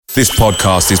This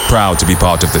podcast is proud to be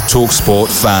part of the TalkSport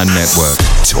Fan Network.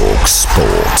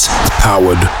 TalkSport.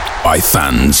 Powered by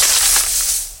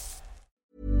fans.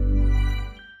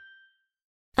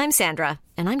 I'm Sandra,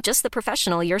 and I'm just the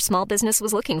professional your small business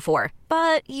was looking for.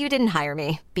 But you didn't hire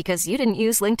me because you didn't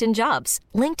use LinkedIn Jobs.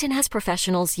 LinkedIn has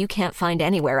professionals you can't find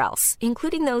anywhere else,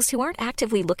 including those who aren't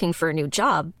actively looking for a new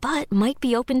job, but might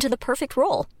be open to the perfect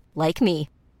role, like me.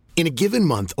 In a given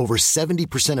month, over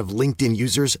 70% of LinkedIn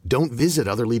users don't visit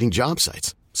other leading job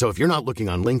sites. So if you're not looking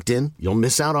on LinkedIn, you'll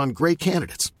miss out on great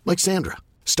candidates like Sandra.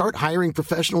 Start hiring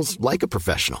professionals like a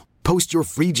professional. Post your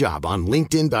free job on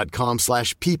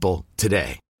linkedin.com/people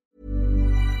today.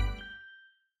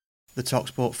 The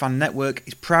TalkSport Fan Network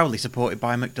is proudly supported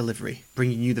by McDelivery,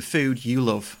 bringing you the food you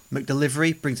love.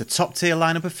 McDelivery brings a top-tier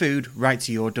lineup of food right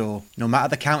to your door. No matter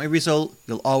the county result,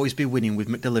 you'll always be winning with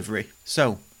McDelivery.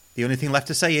 So, the only thing left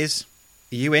to say is,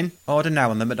 are you in? Order now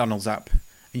on the McDonald's app.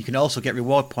 And you can also get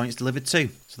reward points delivered too.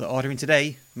 So that ordering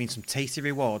today means some tasty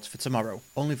rewards for tomorrow.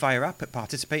 Only via app at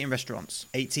participating restaurants.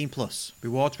 18 plus.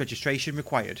 Rewards registration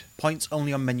required. Points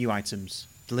only on menu items.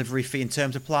 Delivery fee and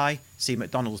terms apply. See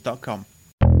mcdonalds.com.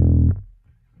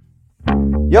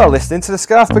 You're listening to the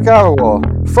Scarf Bagara War.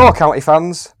 For county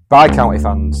fans, by county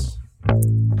fans.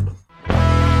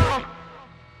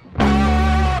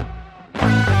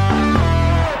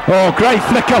 Oh, great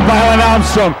flick on by Alan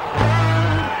Armstrong.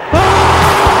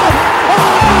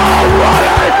 Oh, what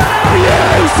a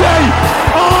beauty!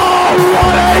 Oh,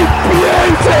 what a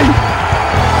beauty!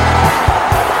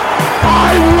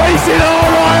 I waited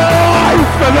all my life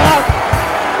for that.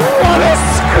 What a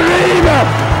screamer!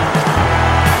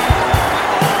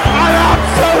 An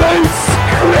absolute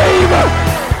screamer!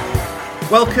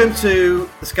 Welcome to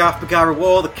the Scarf Bagara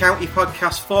War, the county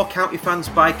podcast for county fans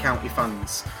by county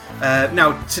fans.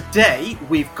 Now, today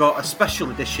we've got a special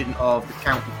edition of the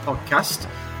County Podcast.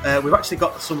 We've actually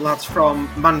got some lads from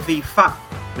Man v Fat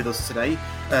with us today.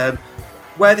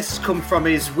 Where this has come from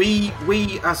is we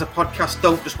as a podcast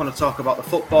don't just want to talk about the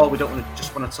football. We don't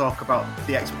just want to talk about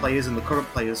the ex-players and the current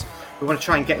players. We want to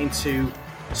try and get into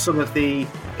some of the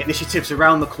initiatives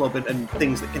around the club and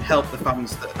things that can help the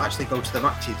fans that actually go to the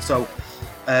matches. So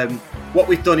what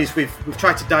we've done is we've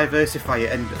tried to diversify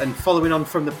it and following on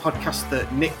from the podcast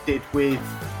that Nick did with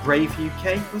Brave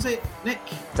UK, was it, Nick?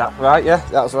 That's right, yeah,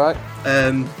 that was right.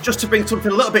 Just to bring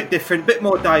something a little bit different, a bit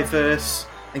more diverse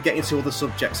and get into other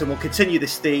subjects, and we'll continue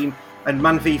this theme, and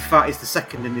Man v Fat is the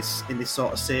second in this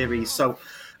sort of series. So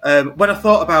when I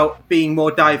thought about being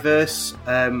more diverse,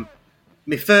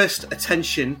 my first thought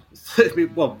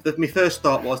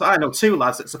was, I know two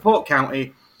lads that support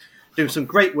County, doing some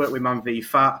great work with Man v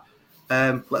Fat.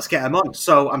 Let's get them on.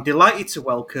 So I'm delighted to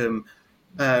welcome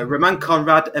Roman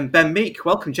Conrad and Ben Meek.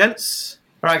 Welcome, gents.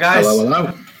 All right, guys.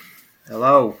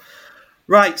 Hello.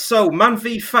 Right, so Man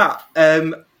v Fat.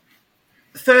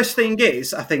 First thing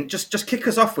is, I think, just kick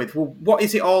us off with, well, what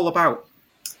is it all about?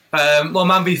 Well,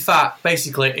 Man v Fat,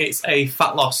 basically, it's a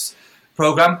fat loss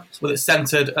programme, but it's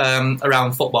centred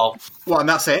around football. What, and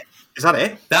that's it? Is that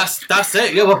it? That's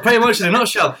it. Yeah, well, pretty much in a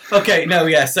nutshell. Okay, no,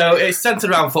 yeah. So it's centred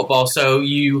around football. So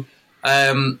we've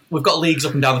got leagues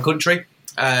up and down the country,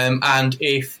 and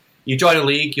if you join a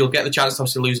league, you'll get the chance to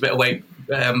obviously lose a bit of weight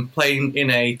playing in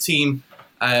a team.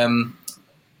 And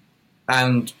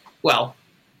well,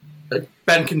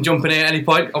 Ben can jump in at any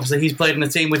point. Obviously, he's played in a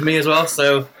team with me as well.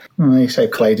 So you say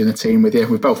played in a team with you.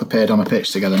 We've both appeared on a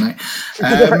pitch together, mate.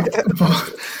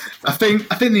 But I think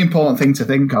the important thing to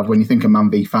think of when you think of Man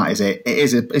v Fat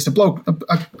is it's a bloke,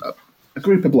 a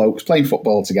group of blokes playing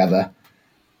football together.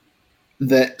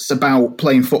 That's about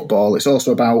playing football. It's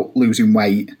also about losing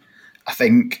weight. I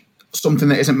think something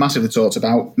that isn't massively talked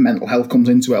about, mental health comes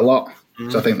into it a lot.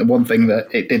 So I think the one thing that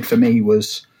it did for me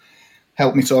was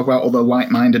help me talk about other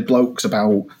like-minded blokes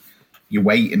about your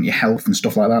weight and your health and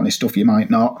stuff like that, and it's stuff you might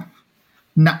not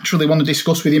naturally want to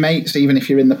discuss with your mates, even if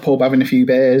you're in the pub having a few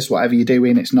beers, whatever you're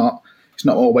doing. It's not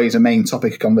always a main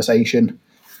topic of conversation.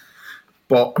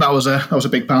 But that was a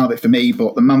big part of it for me.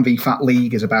 But the Man v Fat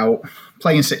League is about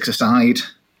playing six-a-side.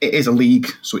 It is a league,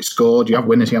 so it's scored. You have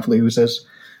winners, you have losers.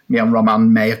 Me and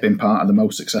Roman may have been part of the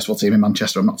most successful team in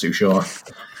Manchester. I'm not too sure.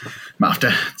 Might have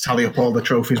to tally up all the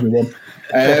trophies we won.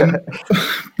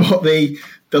 But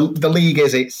the league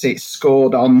is it's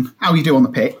scored on how you do on the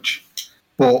pitch.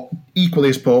 But equally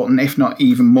as important, if not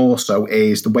even more so,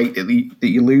 is the weight that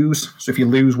you lose. So if you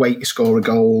lose weight, you score a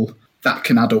goal. That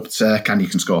can add up to you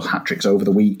can score hat-tricks over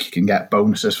the week. You can get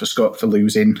bonuses for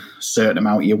losing a certain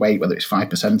amount of your weight, whether it's 5%,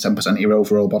 10% of your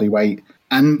overall body weight.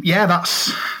 And yeah,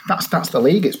 that's the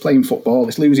league. It's playing football.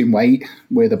 It's losing weight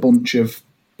with a bunch of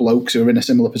blokes who are in a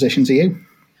similar position to you.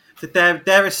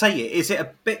 dare I say it? Is it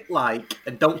a bit like,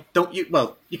 and don't you?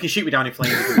 Well, you can shoot me down in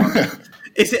flames if you want.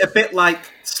 Is it a bit like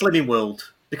Slimming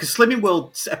World? Because Slimming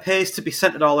World appears to be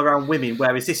centered all around women,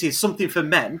 whereas this is something for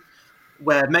men,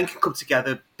 where men can come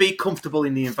together, be comfortable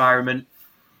in the environment,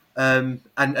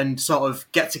 and sort of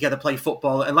get together, play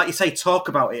football, and like you say, talk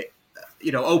about it,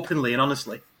 openly and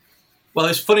honestly. Well,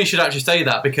 it's funny you should actually say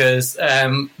that, because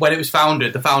when it was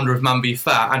founded, the founder of Man v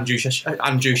Fat, Andrew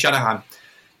Shanahan,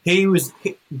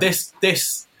 this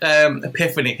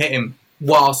epiphany hit him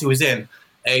whilst he was in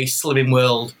a Slimming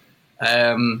World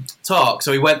talk.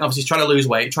 So he went, obviously trying to lose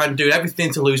weight, trying to do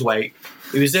everything to lose weight.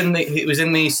 He was in the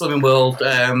Slimming World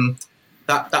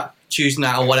that Tuesday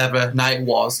night or whatever night it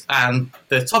was, and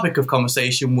the topic of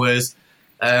conversation was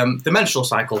the menstrual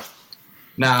cycle.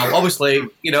 Now, obviously,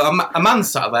 a man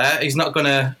sat there. He's not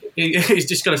gonna. He's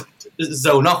just gonna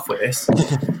zone off with this,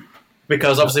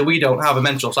 because obviously we don't have a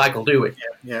menstrual cycle, do we?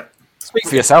 Yeah. Speak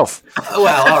for yourself.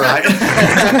 Well, all right.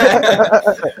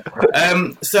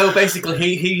 So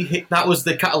basically, he that was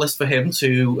the catalyst for him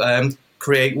to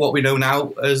create what we know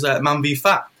now as Man v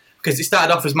Fat, because it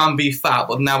started off as Man v Fat,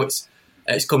 but now it's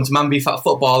come to Man v Fat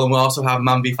Football, and we also have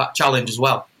Man v Fat Challenge as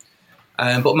well.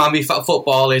 But Man v Fat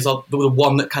Football is the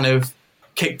one that kind of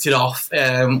kicked it off. We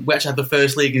actually had the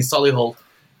first league in Solihull,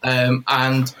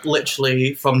 and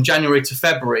literally from January to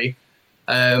February,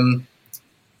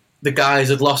 the guys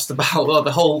had lost about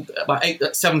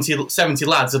 70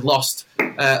 lads had lost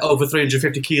over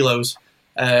 350 kilos,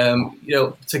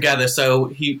 together.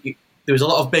 So there was a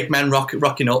lot of big men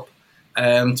rocking up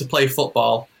to play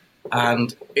football,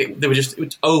 and it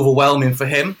was overwhelming for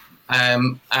him.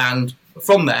 And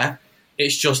from there,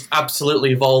 it's just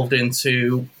absolutely evolved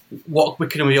into what we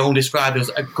can only describe as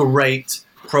a great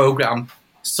program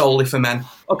solely for men.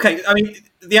 Okay, I mean,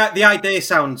 the idea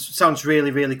sounds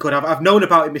really, really good. I've known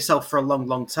about it myself for a long,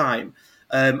 long time,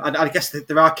 and I guess that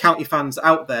there are county fans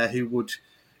out there who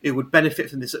would benefit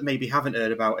from this that maybe haven't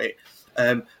heard about it.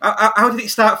 How did it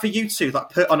start for you two, like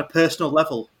on a personal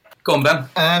level? Go on,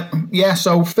 Ben. Yeah.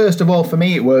 So first of all, for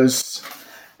me, it was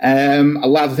a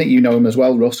lad. I think you know him as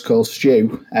well, Russ, called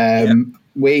Stu.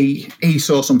 He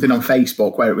saw something on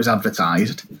Facebook where it was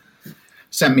advertised,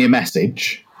 sent me a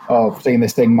message of seeing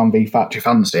this thing, Man v Fat, do you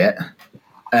fancy it?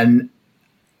 And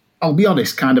I'll be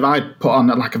honest, I put on,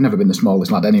 like, I've never been the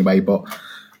smallest lad anyway, but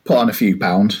put on a few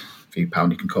pound, you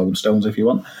can call them stones if you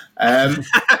want,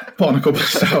 put on a couple of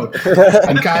stone,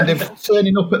 and kind of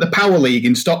turning up at the Power League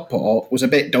in Stockport was a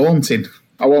bit daunting.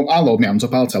 I'll hold my hands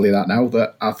up, I'll tell you that now,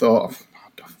 that I thought,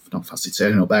 I've not fancy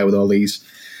turning up there with all these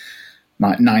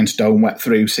like 9 stone wet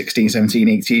through 16, 17,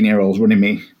 18-year-olds running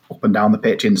me up and down the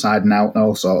pitch, inside and out and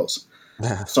all sorts.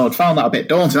 So I'd found that a bit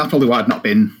daunting. That's probably why I'd not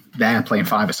been there playing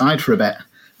five-a-side for a bit.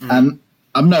 And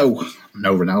I'm no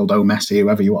Ronaldo, Messi,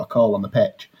 whoever you want to call on the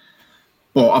pitch.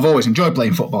 But I've always enjoyed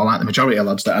playing football, like the majority of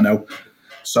lads that I know.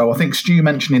 So I think Stu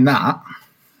mentioning that,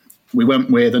 we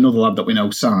went with another lad that we know,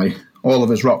 Si. All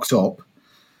of us rocked up.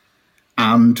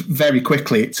 And very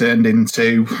quickly it turned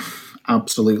into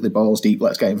absolutely balls deep,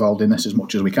 let's get involved in this as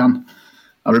much as we can.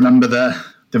 I remember the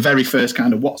very first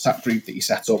kind of WhatsApp group that you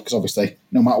set up, because obviously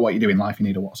no matter what you do in life, you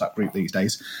need a WhatsApp group these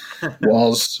days,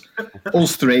 was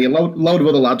us three, a load of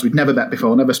other lads we'd never met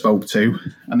before, never spoke to,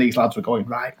 and these lads were going,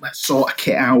 right, let's sort a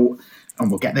kit out, and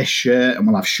we'll get this shirt, and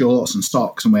we'll have shorts and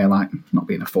socks, and we're like, not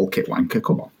being a full kit wanker,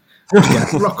 come on.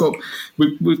 Yeah, rock up.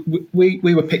 We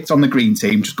were picked on the green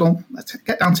team. Just go, let's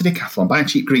get down to Decathlon, buy a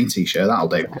cheap green t-shirt, that'll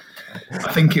do.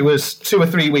 I think it was 2 or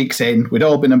 3 weeks in, we'd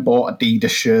all been and bought Adidas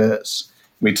shirts.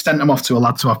 We'd sent them off to a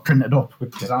lad to have printed up.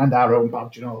 We'd designed our own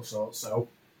badge and all sorts. So,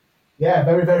 yeah,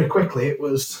 very, very quickly it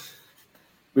was,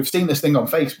 we've seen this thing on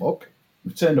Facebook,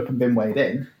 we've turned up and been weighed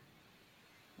in,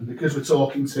 and because we're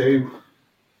talking to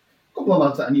a couple of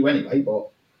lads that I knew anyway, but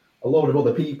a load of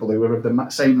other people who were of the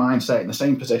same mindset, in the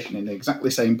same position, in exactly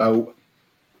the same boat,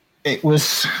 it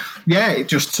was, it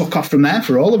just took off from there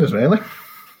for all of us, really.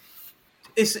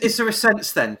 Is there a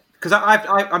sense then? Because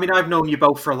I've known you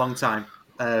both for a long time.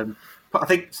 But I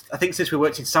think since we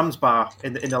worked in Sam's Bar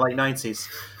in the late 90s,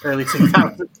 early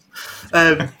 2000s,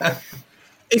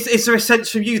 is there a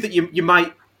sense from you that you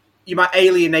might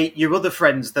alienate your other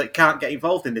friends that can't get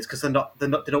involved in this because they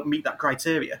don't meet that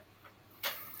criteria?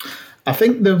 I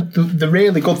think the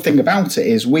really good thing about it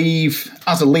is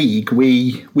as a league,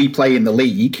 we play in the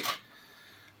league,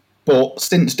 but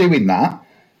since doing that,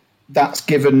 that's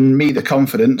given me the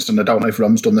confidence, and I don't know if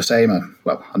Rom's done the same.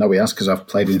 Well, I know he has because I've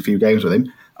played in a few games with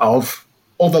him, of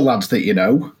other lads that you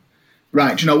know.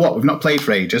 Right, do you know what? We've not played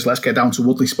for ages. Let's get down to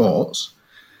Woodley Sports.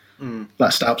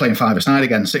 Let's start playing 5-a-side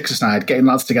again, 6-a-side, getting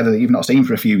lads together that you've not seen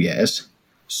for a few years.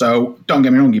 So don't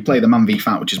get me wrong, you play the Man v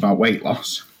Fat, which is about weight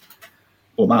loss.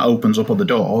 but that opens up other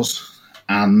doors,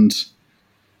 and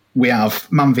we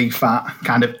have Man v Fat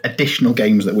kind of additional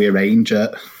games that we arrange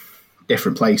at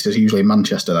different places, usually in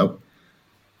Manchester though,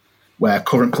 where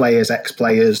current players,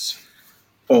 ex-players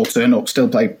all turn up, still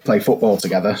play football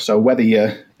together. So whether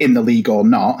you're in the league or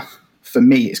not, for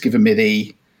me, it's given me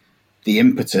the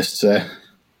impetus to,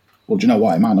 well, do you know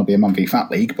what? It might not be a Man v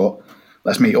Fat league, but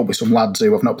let's meet up with some lads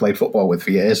who I've not played football with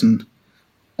for years and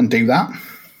do that.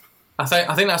 I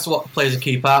think that's what plays a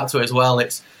key part to it as well.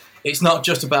 It's not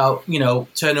just about,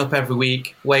 turning up every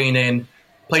week, weighing in,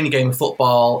 playing a game of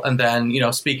football, and then,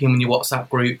 speaking in your WhatsApp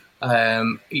group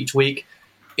each week.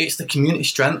 It's the community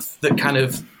strength that kind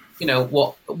of,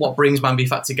 what brings Man v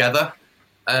Fat together.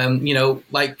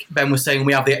 Like Ben was saying,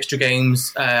 we have the extra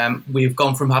games. We've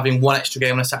gone from having one extra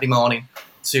game on a Saturday morning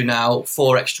to now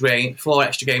four extra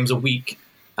games a week.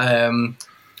 And,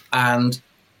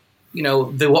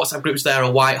 the WhatsApp groups there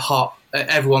are white hot.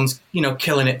 Everyone's,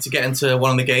 killing it to get into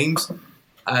one of the games.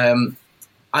 And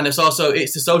it's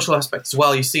the social aspect as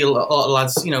well. You see a lot of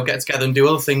lads, get together and do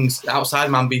other things outside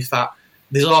Man v Fat.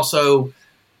 There's also,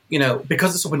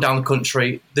 because it's up and down the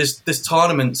country, there's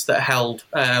tournaments that are held.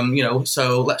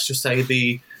 So let's just say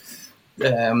the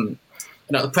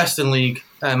Preston League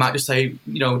might just say, do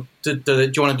you want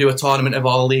to do a tournament of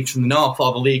all the leagues from the north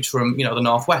or the leagues from, the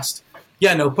northwest?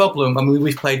 Yeah, no problem. I mean,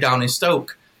 we've played down in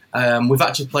Stoke. We've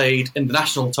actually played in the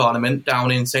national tournament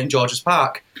down in St George's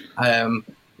Park,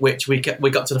 which we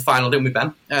got to the final, didn't we,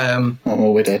 Ben?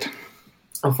 We did.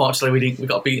 Unfortunately, we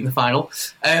got beat in the final.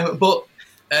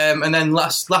 And then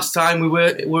last time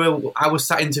I was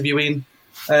sat interviewing,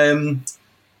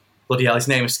 bloody hell, his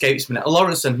name escapes me now.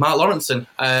 Mark Lawrenson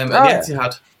at the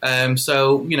Etihad.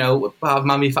 So part of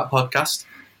Man v Fat podcast.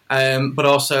 But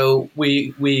also,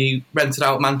 we rented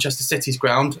out Manchester City's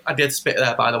ground. I did spit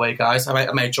there, by the way, guys.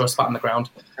 I made sure I spat on the ground.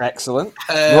 Excellent.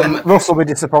 Russell will be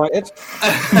disappointed.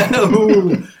 But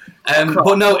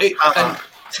no,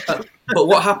 but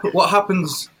what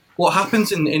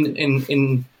happens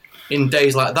in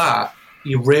days like that,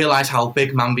 you realise how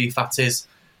big Man v Fat is,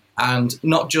 and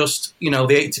not just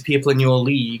the 80 people in your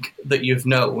league that you've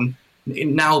known. It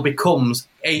now becomes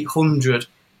 800.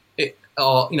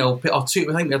 I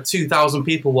think 2,000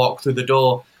 people walk through the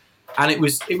door, and it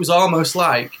was almost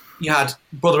like you had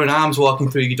brother in arms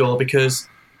walking through your door, because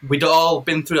we'd all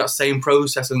been through that same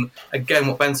process. And again,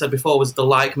 what Ben said before was the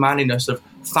like-mindedness of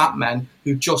fat men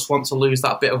who just want to lose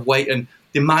that bit of weight, and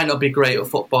they might not be great at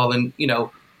football, and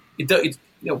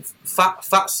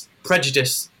fat's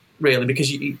prejudice really,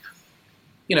 because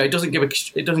it doesn't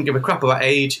give a crap about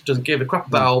age, it doesn't give a crap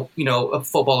about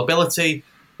football ability.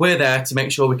 We're there to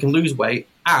make sure we can lose weight,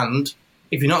 and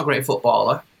if you're not a great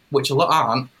footballer, which a lot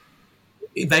aren't,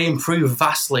 they improve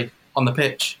vastly on the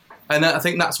pitch. And I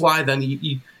think that's why then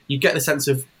you get the sense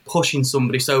of pushing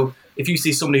somebody. So if you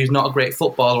see somebody who's not a great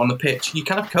footballer on the pitch, you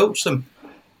kind of coach them.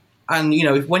 And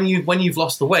when you've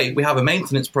lost the weight, we have a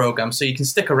maintenance program, so you can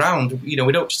stick around. We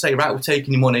don't just say, right, we're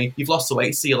taking your money, you've lost the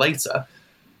weight, see you later.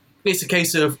 It's a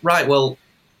case of, right, well,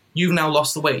 you've now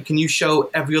lost the weight. Can you show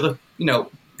every other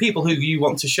people who you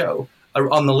want to show are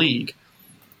on the league?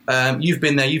 You've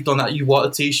been there, you've done that, you bought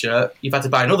a t-shirt, you've had to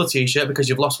buy another t-shirt because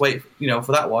you've lost weight,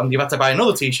 for that one. You've had to buy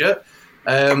another t-shirt,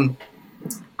 and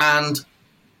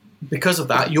because of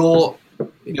that, you're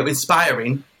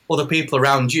inspiring other people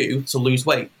around you to lose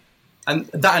weight, and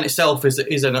that in itself is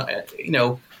an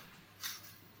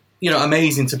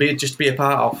amazing to be a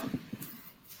part of.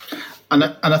 And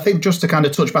I think, just to kind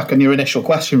of touch back on your initial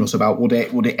question, Russ, about would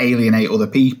it alienate other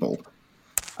people?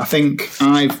 I think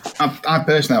I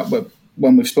personally,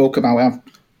 when we've spoke about it,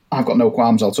 I've got no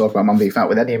qualms. I'll talk about Man v Fat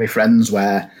with any of my friends,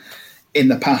 where in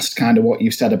the past, kind of what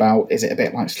you've said about, is it a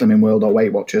bit like Slimming World or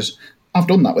Weight Watchers? I've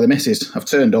done that with the missus. I've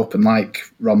turned up, and like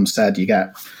Ron said, you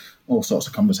get all sorts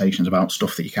of conversations about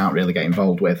stuff that you can't really get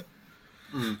involved with.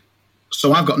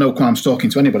 So I've got no qualms talking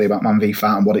to anybody about Man v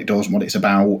Fat and what it does and what it's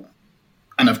about.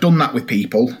 And I've done that with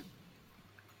people.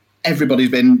 Everybody's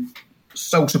been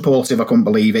so supportive, I couldn't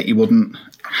believe it. You wouldn't,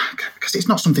 because it's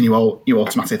not something you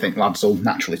automatically think lads will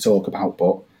naturally talk about,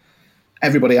 but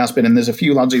everybody has been, and there's a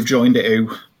few lads who've joined it who,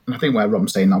 and I think where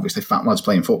Rom's saying, obviously, fat lads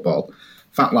playing football.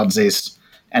 Fat lads is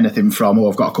anything from,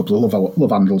 I've got a couple of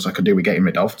love handles I could do with getting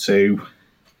rid of, to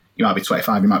you might be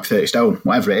 25, you might be 30 stone,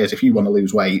 whatever it is. If you want to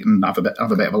lose weight and have a bit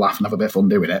of a laugh and have a bit of fun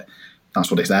doing it, that's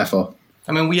what it's there for.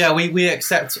 I mean, we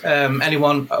accept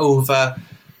anyone over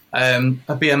a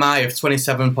BMI of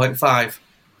 27.5.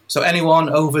 So anyone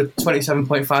over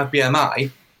 27.5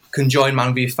 BMI can join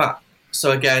Man v Fat.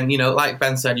 So again, like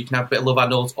Ben said, you can have a bit of love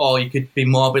handles, or you could be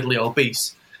morbidly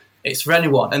obese. It's for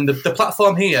anyone. And the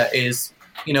platform here is,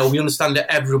 we understand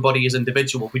that everybody is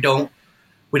individual. We don't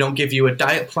We don't give you a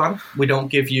diet plan. We don't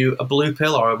give you a blue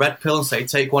pill or a red pill and say,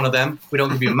 take one of them. We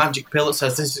don't give you a magic pill that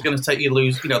says this is going to take you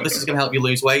lose, this is going to help you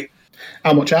lose weight.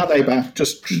 How much are they, Bear?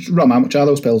 Just Rom, how much are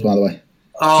those pills, by the way?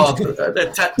 Oh,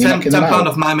 £10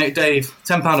 of my mate Dave.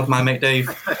 £10 of my mate Dave.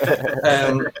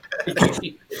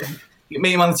 You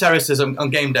meet him on the terraces on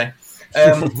game day.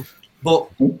 But,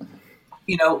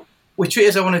 we treat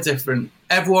everyone different.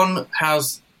 Everyone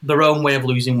has their own way of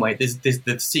losing weight. There's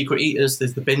the secret eaters,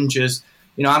 there's the bingers.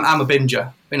 I'm a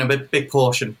binger, a big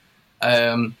portion.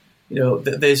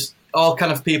 There's all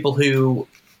kind of people who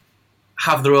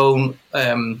have their own,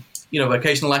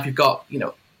 vocational life. You've got,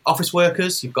 office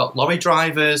workers, you've got lorry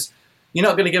drivers. You're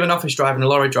not going to give an office driver and a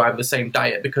lorry driver the same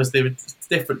diet because they're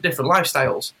different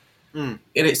lifestyles.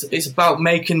 It's about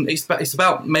making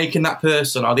that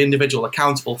person or the individual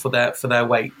accountable for their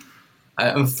weight,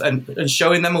 and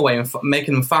showing them a way and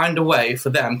making them find a way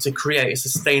for them to create a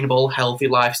sustainable, healthy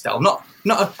lifestyle. Not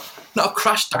a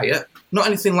crash diet, not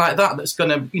anything like that. That's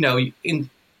going to, in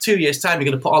 2 years' time, you're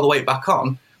going to put all the weight back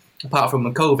on, apart from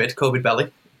the COVID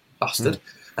belly, bastard.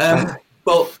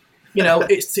 But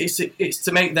it's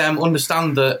to make them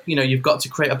understand that you've got to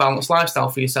create a balanced lifestyle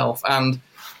for yourself. And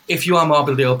if you are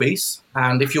morbidly obese,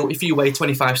 and if you weigh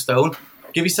 25 stone,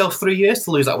 give yourself 3 years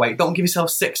to lose that weight. Don't give yourself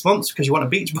 6 months because you want a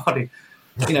beach body.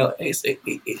 That's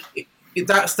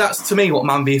to me what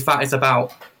Man v Fat is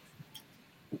about.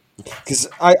 Because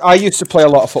I used to play a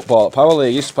lot of football at Power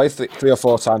League. I used to play 3 or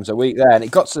 4 times a week there, and it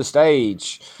got to the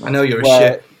stage. I know you're a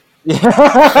shit.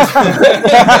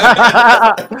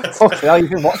 Fucking hell,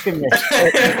 you've been watching me.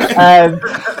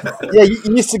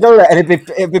 You used to go there, and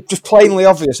it'd be just plainly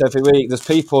obvious every week. There's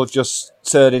people just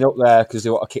turning up there because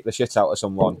they want to kick the shit out of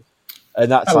someone,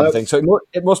 and that type of thing. So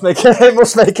it must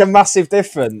make a massive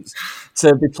difference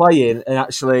to be playing, and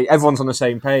actually everyone's on the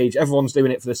same page. Everyone's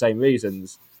doing it for the same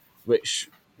reasons, which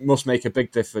must make a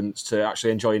big difference to actually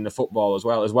enjoying the football as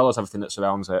well as everything that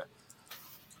surrounds it.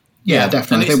 Yeah,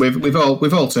 definitely. I think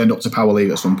we've all turned up to Power League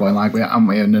at some point, haven't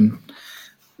we? And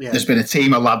there's been a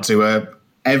team of lads who are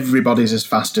everybody's as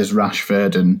fast as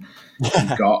Rashford, and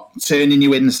you've got turning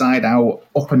you inside out,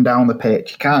 up and down the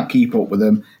pitch. You can't keep up with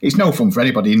them. It's no fun for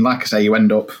anybody. And like I say, you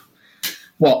end up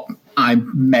what I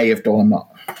may have done.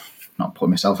 I'm not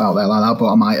putting myself out there like that,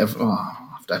 but I might have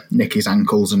after nick his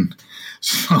ankles and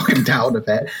slow him down a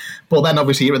bit. But then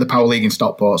obviously you're at the Power League in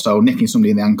Stockport, so nicking somebody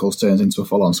in the ankles turns into a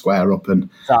full-on square up and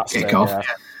kick off. Yeah.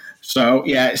 So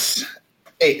it's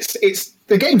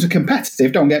the games are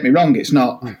competitive. Don't get me wrong; it's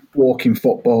not walking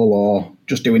football or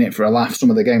just doing it for a laugh.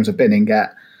 Some of the games I've been in I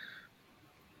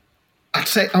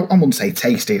wouldn't say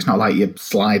tasty. It's not like you're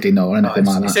sliding or anything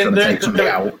like that. Trying to take somebody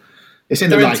out. It's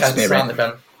in the right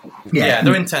spirit. Yeah,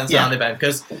 they're intense, aren't they, Ben?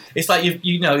 Because it's like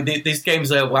these games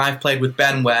where I've played with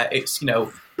Ben, where it's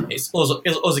it's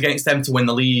us against them to win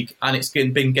the league, and it's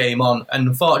been game on. And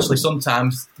unfortunately,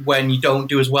 sometimes when you don't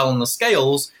do as well on the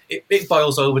scales, it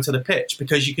boils over to the pitch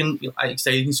because you can, like you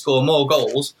say, you can score more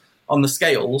goals on the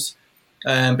scales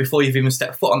before you've even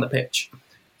stepped foot on the pitch.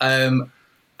 And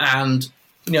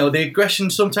the aggression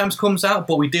sometimes comes out,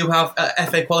 but we do have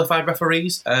FA qualified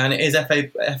referees, and it is FA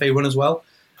run as well.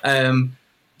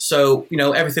 So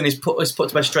everything is put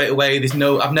to bed straight away.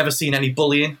 I've never seen any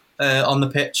bullying on the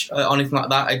pitch or anything like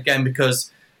that. Again,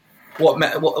 because what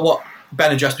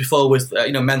Ben addressed before was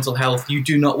mental health. You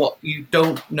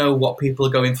don't know what people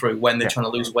are going through when they're trying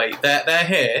to lose weight. They're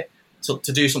here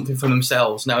to do something for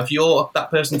themselves. Now, if you're that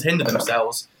person to hinder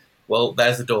themselves, well,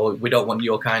 there's the door. We don't want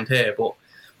your kind here. But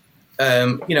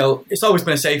it's always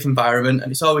been a safe environment,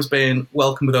 and it's always been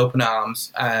welcome with open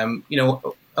arms.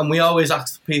 And we always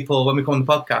ask people when we come on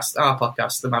our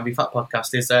podcast, the Man v Fat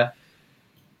podcast, is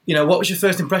what was your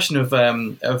first impression of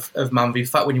Man v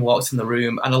Fat when you walked in the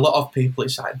room? And a lot of people,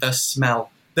 it's like the smell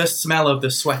of the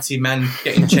sweaty men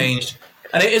getting changed,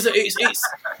 and it is,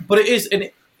 and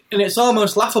it's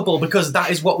almost laughable because that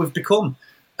is what we've become.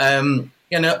 A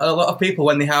lot of people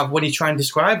when you try and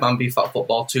describe Man v Fat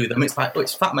football to them, it's like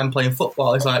it's fat men playing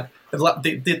football. It's like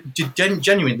they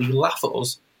genuinely laugh at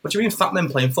us. What do you mean fat men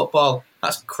playing football?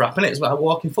 That's crap, innit? It's like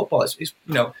walking football. It's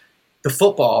the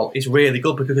football is really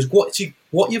good because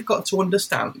what you've got to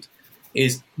understand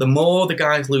is the more the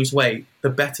guys lose weight,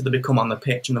 the better they become on the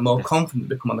pitch and the more confident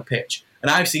they become on the pitch. And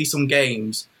I see some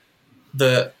games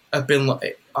that have been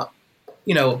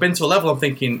been to a level I'm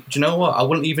thinking, do you know what? I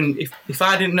wouldn't even, if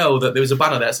I didn't know that there was a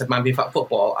banner that said Man v Fat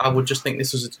football, I would just think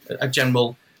this was a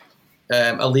general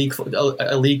a league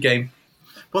game.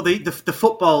 Well, the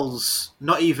football's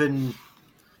not even...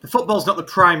 The football's not the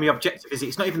primary objective, is it?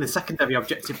 It's not even the secondary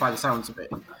objective by the sounds of it.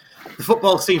 The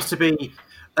football seems to be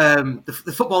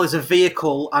the football is a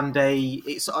vehicle and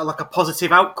it's like a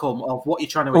positive outcome of what you're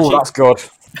trying to Oh, achieve. that's good.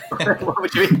 What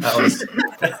would you mean? That was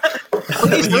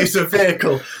the use of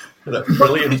vehicle.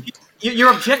 Brilliant.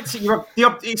 Your objective.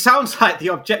 It sounds like the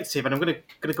objective, and I'm going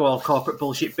to go all corporate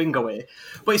bullshit bingo here,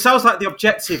 but it sounds like the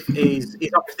objective is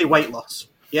obviously weight loss.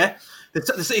 Yeah, the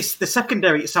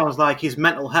secondary. It sounds like is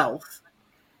mental health,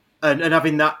 and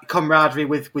having that camaraderie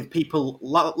with people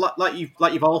like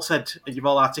you've all said and you've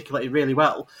all articulated really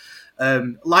well.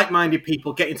 Like-minded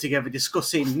people getting together,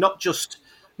 discussing not just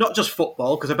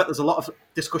football, because I bet there's a lot of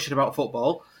discussion about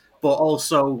football, but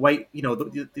also weight,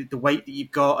 the weight that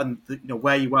you've got and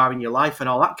where you are in your life and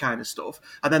all that kind of stuff.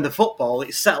 And then the football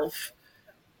itself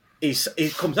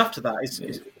it comes after that.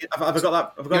 Have I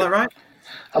got that right?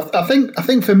 I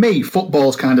think for me,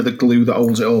 football's kind of the glue that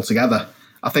holds it all together.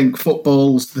 I think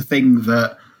football's the thing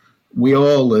that we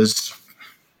all, as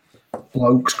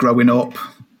blokes growing up,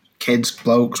 kids,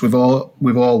 blokes, we've all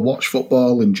watched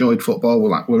football, enjoyed football.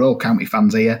 We're all county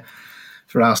fans here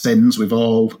for our sins. We've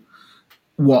all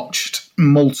watched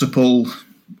multiple.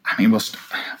 I mean,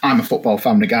 I'm a football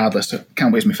fan regardless.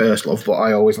 County is my first love, but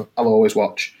I'll always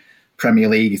watch Premier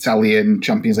League, Italian,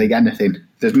 Champions League, anything.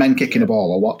 There's men kicking a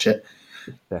ball, I'll watch it.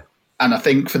 Yeah. And I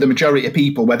think for the majority of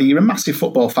people, whether you're a massive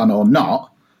football fan or not,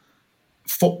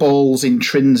 football's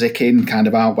intrinsic in kind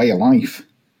of our way of life.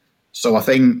 So I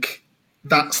think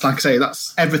that's, like I say,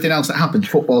 that's everything else that happens.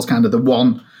 Football's kind of the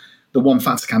one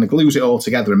factor kind of glues it all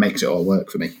together and makes it all work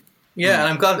for me. Yeah,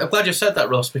 and I'm glad you said that,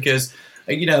 Ross, because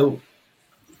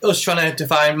us trying to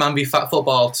define man v fat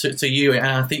football to you, and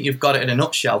I think you've got it in a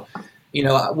nutshell.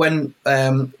 When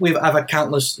I've had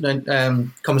countless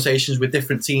conversations with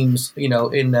different teams,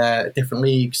 in different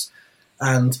leagues,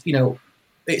 and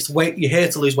it's weight. You're here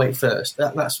to lose weight first.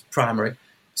 That's primary.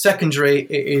 Secondary,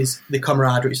 it is the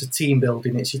camaraderie. It's the team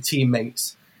building. It's your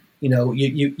teammates. You're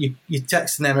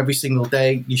texting them every single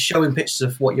day. You're showing pictures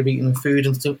of what you're eating and food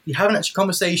and stuff. You're having actual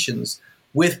conversations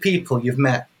with people you've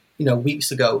met,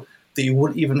 weeks ago that you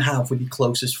wouldn't even have with your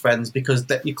closest friends, because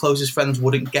your closest friends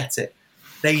wouldn't get it.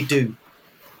 They do.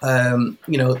 The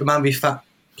man v fat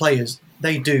players,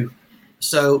 they do.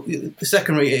 So the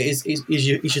secondary is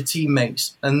your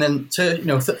teammates, and then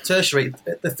tertiary.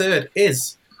 The third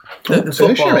is the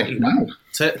tertiary. Football. Wow.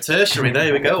 Tertiary.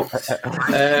 There we go.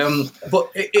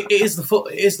 But it is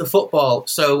the football.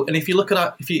 So, and if you look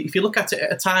at if you look at it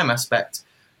at a time aspect,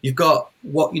 you've got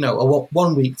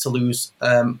 1 week to lose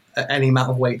any amount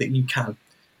of weight that you can,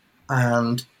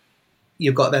 and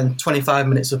you've got then 25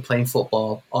 minutes of playing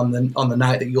football on the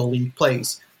night that your league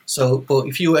plays. So, but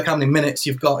if you work how many minutes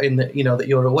you've got in that that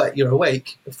you're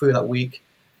awake through that week,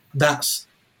 that's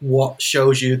what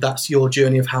shows you that's your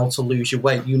journey of how to lose your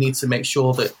weight. You need to make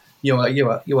sure that you are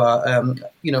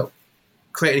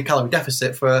creating a calorie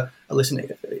deficit for a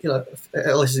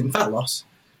eliciting fat loss.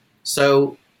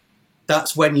 So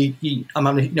that's when I'm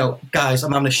having guys,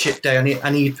 I'm having a shit day. I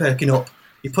need perking up.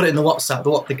 You put it in the WhatsApp.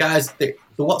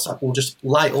 The WhatsApp will just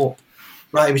light up.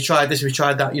 Right, have you tried this? Have you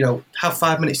tried that? Have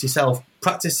 5 minutes yourself.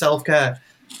 Practice self-care.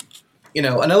 And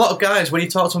a lot of guys, when you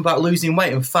talk to them about losing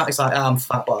weight and fat, it's like, I'm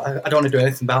fat, but I don't want to do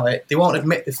anything about it. They won't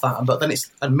admit they're fat, but then it's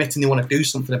admitting they want to do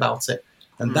something about it.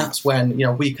 And that's when,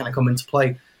 we kind of come into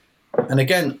play. And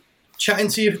again, chatting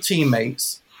to your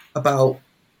teammates about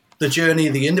the journey,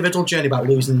 the individual journey about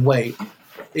losing weight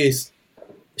is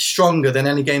stronger than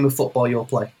any game of football you'll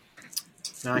play.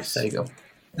 Nice. There you go.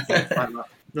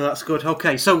 No, that's good.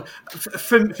 Okay, so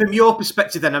from your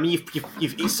perspective, then, I mean,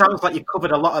 it sounds like you've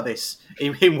covered a lot of this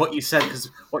in what you said,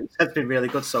 because what you said's been really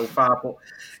good so far. But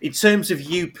in terms of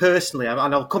you personally, and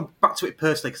I'll come back to it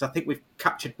personally, because I think we've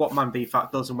captured what Man v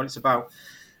Fat does and what it's about.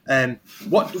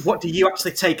 What do you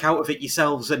actually take out of it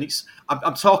yourselves? And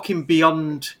I'm talking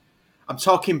beyond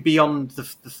the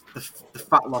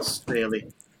fat loss,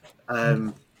 really.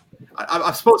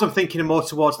 I suppose I'm thinking more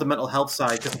towards the mental health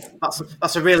side, because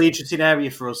that's a really interesting area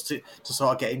for us to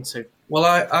sort of get into. Well,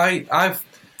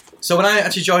 so when I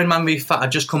actually joined Man v Fat,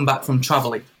 I'd just come back from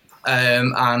travelling,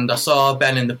 and I saw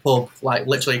Ben in the pub like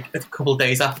literally a couple of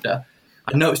days after.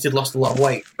 I noticed he'd lost a lot of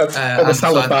weight. At the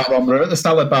salad bar, Ron. At the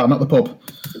salad bar, not the pub.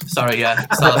 Sorry, yeah,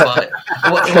 salad bar.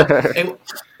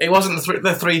 It wasn't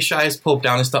the three shyest pub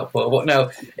down in Stockport, but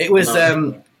no, it was.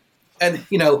 No. And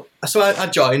so I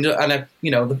joined, and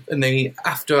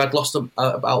after I'd lost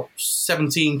about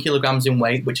 17 kilograms in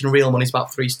weight, which in real money is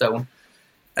about 3 stone,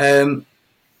 I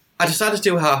decided to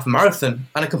do a half marathon,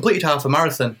 and I completed half a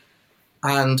marathon.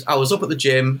 And I was up at the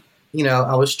gym,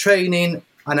 I was training,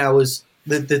 and I was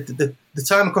the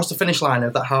time across the finish line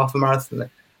of that half a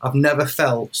marathon. I've never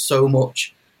felt so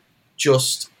much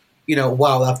just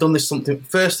wow, I've done this something,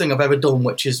 first thing I've ever done,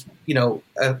 which is, an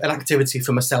activity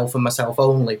for myself and myself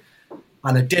only.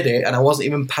 And I did it, and I wasn't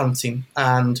even panting.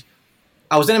 And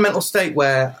I was in a mental state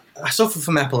where I suffer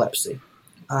from epilepsy.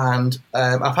 And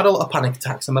I've had a lot of panic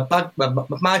attacks. And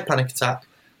my panic attack,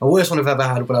 my worst one I've ever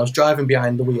had, when I was driving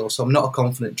behind the wheel, so I'm not a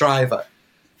confident driver.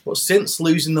 But since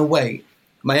losing the weight,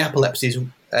 my epilepsy's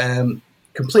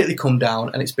completely come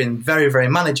down, and it's been very, very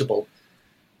manageable.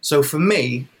 So for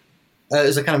me,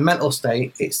 as a kind of mental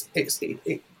state, it's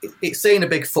saying a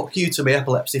big fuck you to my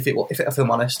epilepsy, if I'm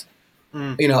honest.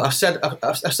 I've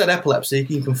said epilepsy,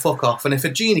 you can fuck off. And if a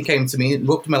genie came to me and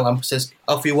rubbed my lamp and says,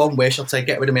 offer you one wish, I'll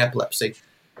get rid of my epilepsy.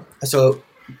 So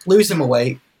losing my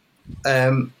weight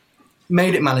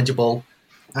made it manageable,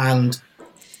 and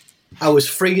I was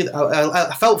free.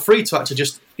 I felt free to actually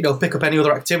just pick up any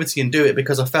other activity and do it,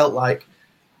 because I felt like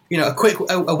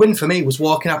a win for me was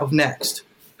walking out of Next,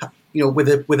 with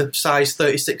a size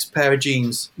 36 pair of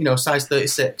jeans, size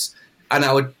 36,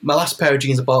 and my last pair of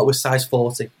jeans I bought was size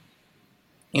 40.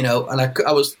 And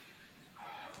I was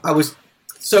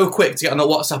so quick to get on a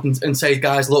WhatsApp and say,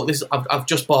 guys, look, I've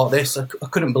just bought this. I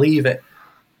couldn't believe it.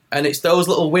 And it's those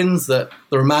little wins that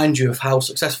remind you of how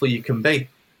successful you can be.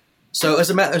 So as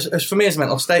for me as a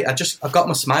mental state, I got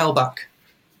my smile back.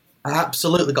 I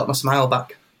absolutely got my smile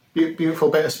back. Beautiful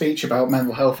bit of speech about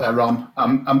mental health there, Ron.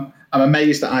 I'm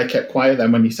amazed that I kept quiet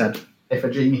then when you said, if a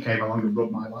genie came along and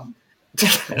rubbed my lamp.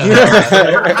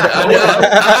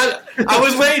 I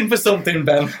was waiting for something,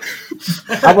 Ben.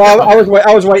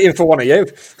 I was waiting for one of you.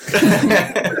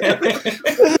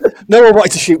 No one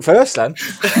wanted to shoot first then.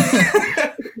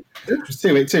 It was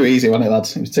too easy, wasn't it,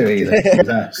 lads? It was too easy. It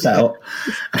was, set up.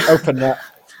 Open that.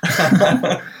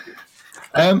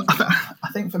 I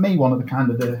think for me, one of the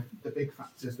big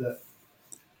factors that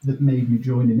made me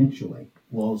join initially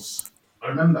was I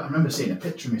remember seeing a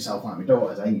picture of myself, like my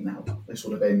daughter's 8 now. This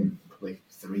would have been probably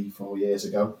 3-4 years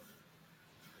ago.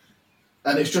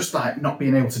 And it's just like not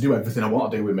being able to do everything I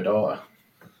want to do with my daughter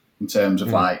in terms of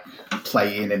like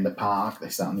playing in the park,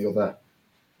 this, that and the other.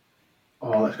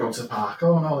 Oh, let's go to the park.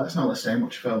 Oh, no, let's stay and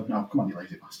watch a film. No, come on, you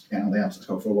lazy bastard. Get out of the house, let's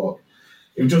go for a walk.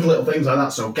 It was just little things like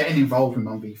that. So getting involved with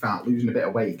Man v Fat, losing a bit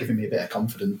of weight, giving me a bit of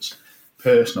confidence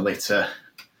personally to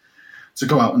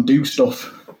go out and do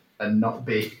stuff and not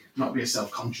be as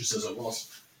self-conscious as I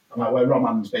was. And like where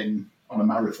Roman's been on a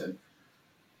marathon,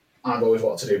 I've always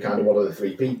wanted to do kind of one of the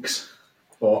 3 peaks.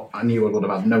 But I knew I would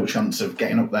have had no chance of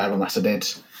getting up there unless I did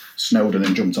Snowdon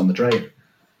and jumped on the train.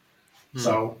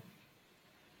 So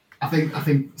I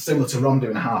think similar to Ron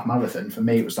doing a half marathon, for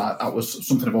me it was that was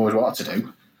something I've always wanted to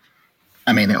do.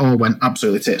 I mean, it all went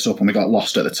absolutely tits up and we got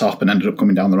lost at the top and ended up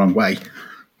coming down the wrong way.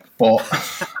 But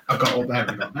I got up there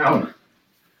and got down.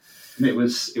 And it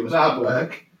was hard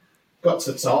work. Got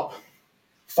to the top,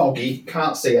 foggy,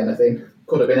 can't see anything,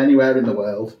 could have been anywhere in the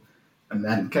world, and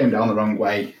then came down the wrong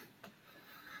way.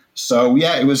 So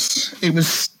yeah,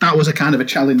 that was a kind of a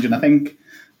challenge, and I think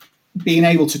being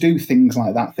able to do things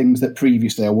like that, things that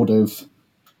previously I would have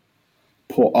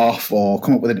put off or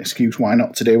come up with an excuse why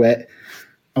not to do it,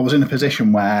 I was in a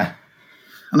position where,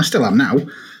 and I still am now,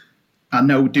 I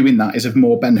know doing that is of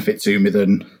more benefit to me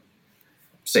than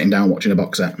sitting down watching a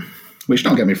box set, which,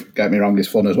 don't get me wrong, is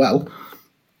fun as well.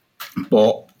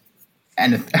 But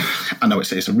I know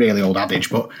it's a really old adage,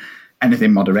 but anything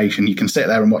in moderation. You can sit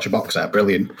there and watch a box set,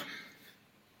 brilliant.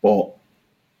 But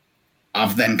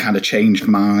I've then kind of changed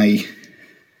my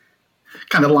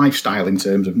kind of lifestyle in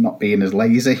terms of not being as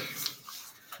lazy.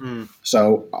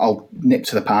 So I'll nip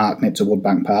to the park, nip to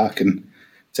Woodbank Park, and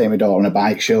take my daughter on a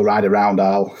bike. She'll ride around.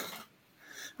 I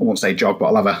won't say jog, but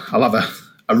I'll have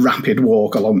a rapid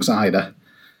walk alongside her.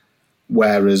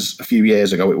 Whereas a few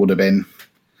years ago it would have been,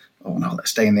 oh no,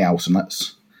 let's stay in the house and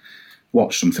let's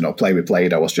watch something or play with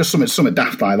Play-Doh. Or just something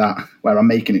daft like that, where I'm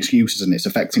making excuses and it's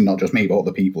affecting not just me but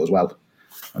other people as well.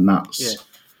 And that's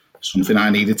something I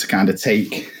needed to kind of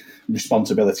take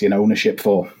responsibility and ownership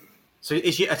for. So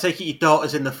I take it your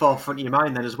daughter's in the forefront of your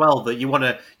mind then as well, that you want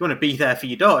to be there for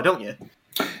your daughter, don't you?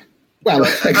 Well,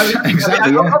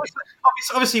 exactly. Yeah.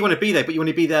 Obviously you want to be there, but you want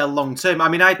to be there long term. I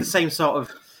mean, I had the same sort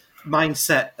of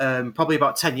mindset probably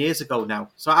about 10 years ago now.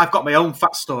 So I've got my own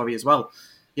fat story as well.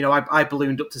 You know, I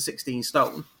ballooned up to 16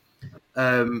 stone.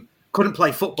 Couldn't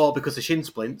play football because of shin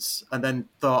splints, and then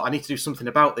thought I need to do something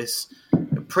about this.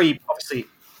 Obviously,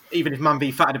 even if Man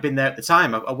v Fat had been there at the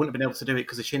time, I wouldn't have been able to do it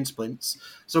because of shin splints.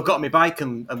 So I got on my bike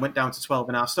and went down to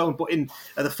 12.5 stone. But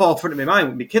at the forefront of my mind,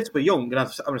 when my kids were young, and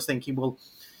I was thinking, well,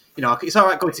 you know, it's all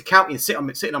right going to county and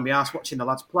sitting on my arse watching the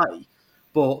lads play,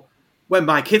 but when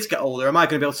my kids get older, am I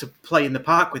going to be able to play in the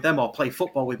park with them or play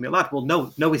football with my lad? Well,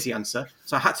 no is the answer.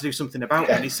 So I had to do something about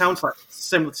it. And it sounds like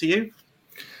similar to you.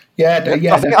 Yeah.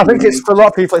 I think it's for a lot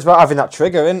of people. It's about having that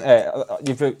trigger, isn't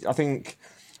it? I think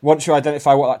once you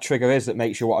identify what that trigger is that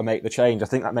makes you want to make the change, I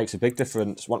think that makes a big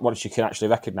difference once you can actually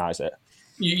recognise it.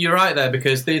 You're right there,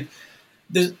 because I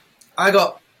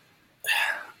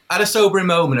had a sobering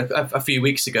moment a few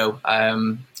weeks ago,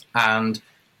 and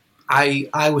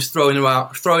I was throwing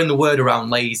the word around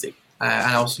lazy,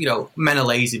 and I was, men are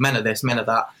lazy, men are this, men are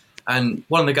that, and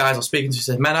one of the guys I was speaking to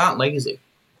said, men aren't lazy.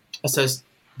 I says,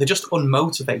 they're just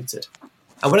unmotivated.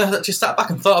 And when I just sat back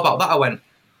and thought about that, I went,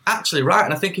 actually, right.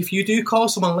 And I think if you do call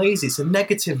someone lazy, it's a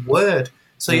negative word.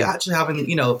 So you're actually having,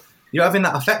 you're having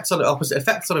that opposite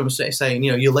effect on them, saying,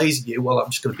 you're lazy. Well,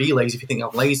 I'm just going to be lazy if you think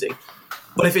I'm lazy.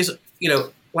 But if it's,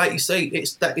 like you say,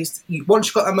 once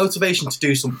you've got that motivation to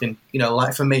do something,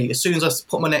 like for me, as soon as I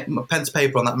put my pen to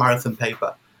paper on that marathon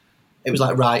paper, it was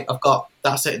like, right,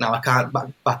 that's it now. I can't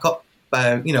back up,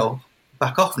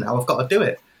 back off now. I've got to do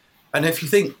it. And if you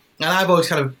think, and I've always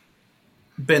kind of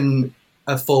been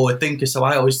a forward thinker, so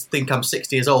I always think I'm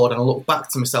 60 years old, and I look back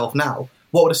to myself now.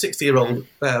 What would a 60-year-old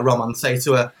Roman say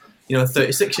to a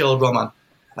 36-year-old Roman?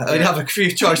 I have a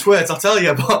few choice words, I'll tell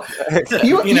you, but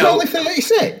you're only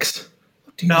 36.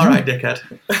 All right, dickhead.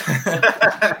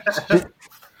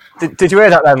 Did you hear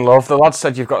that then, love? The lad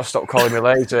said you've got to stop calling me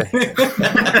lazy. It's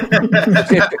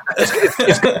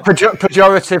got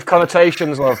pejorative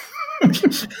connotations, love.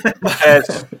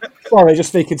 Sorry, just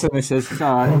speaking to Mrs. It's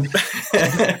all right.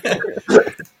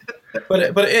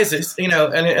 but it is. It's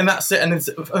and that's it.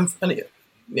 And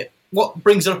what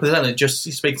brings it up is then just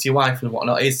you speak to your wife and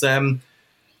whatnot. Is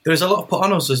there's a lot put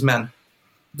on us as men.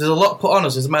 There's a lot put on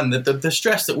us as men. The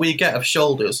stress that we get on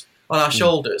our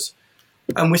shoulders,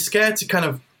 and we're scared to kind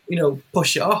of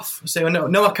push it off. Say, well,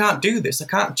 no, I can't do this. I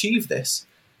can't achieve this.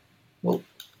 Well,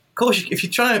 of course, if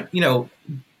you're trying to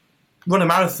run a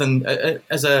marathon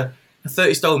as a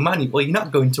 30-stone man, well, you're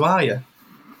not going to, are you?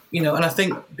 And I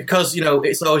think because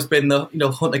it's always been the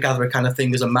hunter-gatherer kind of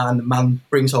thing as a man. The man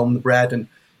brings home the bread, and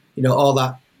all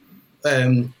that.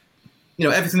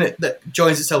 Everything that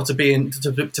joins itself to being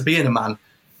a man.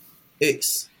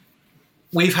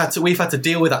 We've had to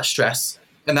deal with that stress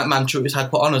and that mantra it's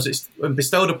had put on us. It's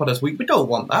bestowed upon us. We don't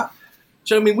want that.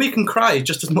 Do you know what I mean? We can cry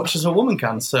just as much as a woman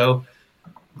can. So,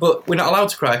 but we're not allowed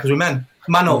to cry because we're men.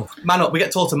 Man up. We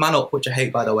get told to man up, which I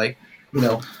hate, by the way.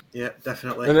 Yeah,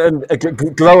 definitely. And a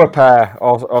grower pair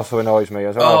also annoys me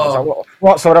as well. Oh.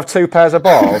 What? So I'd have two pairs of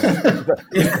balls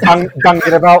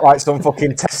banging about like some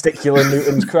fucking testicular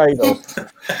Newton's cradle.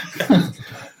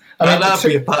 That'd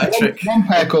be a party trick. One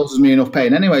pair causes me enough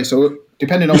pain anyway, so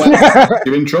depending on where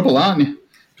you're in trouble, aren't you?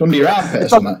 It's under your armpit or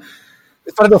something.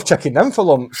 It's bad enough checking them for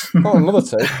lumps. Not another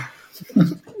two.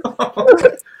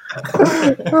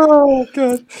 Oh,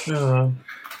 God.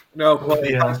 No, well,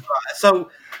 yeah.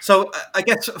 So I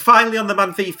guess finally on the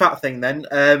Man v Fat thing then,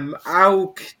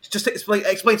 how just explain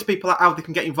to people how they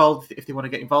can get involved if they want to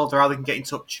get involved, or how they can get in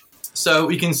touch. So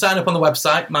you can sign up on the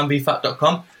website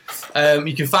manvfat.com.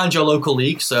 You can find your local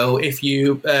league. So if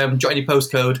you jot any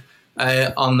postcode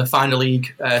on the Find a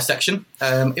League section,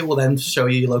 it will then show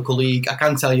you your local league. I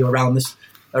can tell you around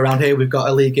here we've got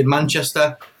a league in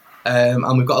Manchester,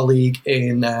 and we've got a league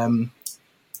in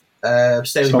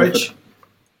Staley Bridge.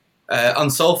 On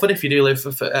Salford, if you do live,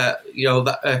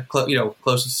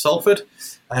 closer to Salford,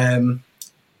 and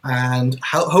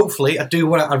hopefully, I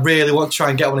really want to try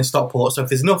and get one in Stockport. So if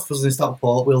there's enough of us in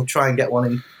Stockport, we'll try and get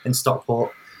one in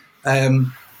Stockport.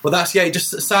 But that's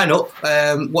just sign up.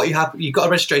 What you've got a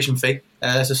registration fee,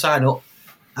 so sign up,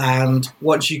 and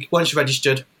once you're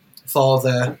registered for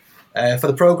the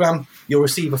program, you'll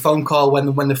receive a phone call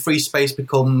when the free space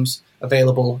becomes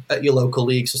available at your local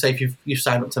league. So say if you've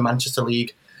signed up to Manchester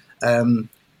League.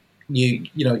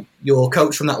 Your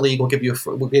coach from that league will give you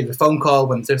a phone call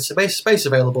when there's space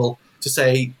available to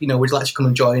say, would you like to come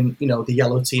and join, the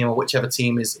yellow team or whichever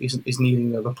team is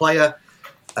needing of a player.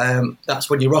 That's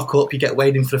when you rock up, you get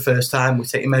weighed in for the first time, we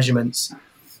take your measurements,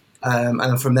 and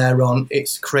then from there on,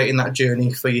 it's creating that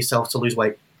journey for yourself to lose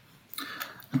weight.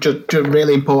 Just a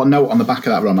really important note on the back of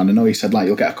that, Roman. I know you said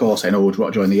you'll get a call saying, would you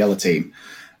want to join the yellow team?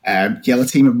 Yellow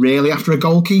team are really after a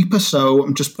goalkeeper, so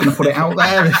I'm just going to put it out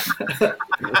there.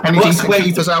 Any decent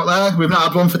keepers out there? We've not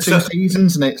had one for 2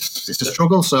 seasons, and it's a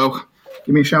struggle. So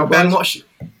give me a shout, Ben. boys.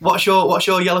 What's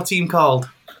your yellow team called?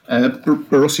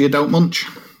 Borussia Dortmund.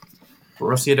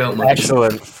 Borussia Dortmund.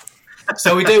 Excellent.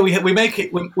 So we do. We make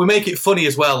it funny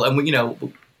as well, and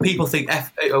people think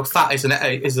fat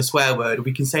is a swear word.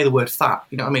 We can say the word fat.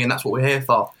 You know what I mean? That's what we're here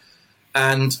for.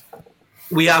 And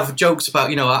we have jokes about,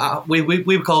 we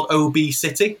were called OB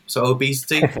City, so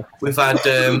obesity. We've had,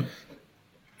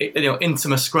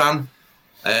 Intima Scran,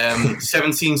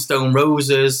 17 Stone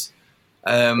Roses,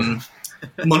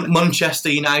 Manchester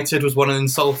United was one in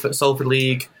Salford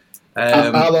League.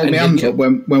 I'll hold my hands up.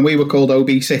 When we were called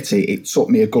OB City, it took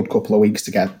me a good couple of weeks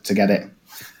to get it.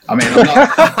 I mean, I'm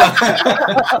not...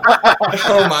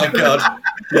 Oh my God.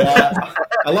 Yeah,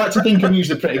 I like to think I'm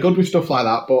usually pretty good with stuff like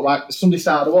that, but like somebody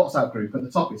started a WhatsApp group at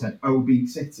the top, it said OB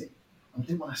City. I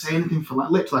didn't want to say anything for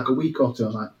literally like a week or two. I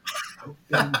was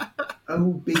like,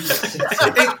 OB City.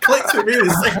 It clicked with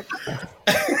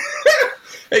me.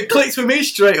 It clicked with me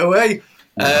straight away.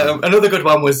 Another good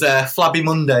one was Flabby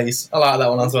Mondays. I like that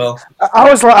one as well.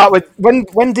 I was like that with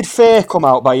when did Fear come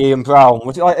out by Ian Brown?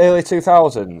 Was it like early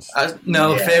 2000s?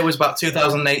 No, yeah. Fear was about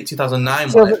 2008, 2009.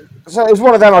 So it was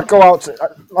one of them. I'd go out.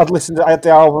 I'd listen to the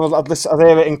album. I'd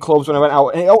hear it in clubs when I went out.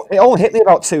 And it only hit me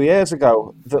about 2 years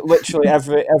ago that literally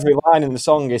every line in the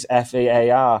song is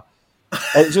FEAR.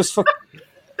 It just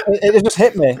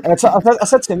hit me. And I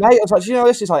said to my mate, I was like,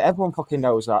 this is like everyone fucking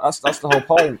knows that. That's the whole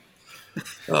point.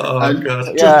 Oh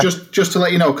God! Just to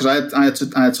let you know, because I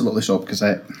had to look this up because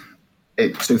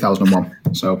it's 2001,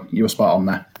 so you were spot on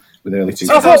there with early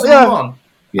 2001. 2001.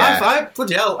 Yeah.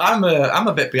 Bloody hell! I'm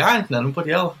a bit behind then.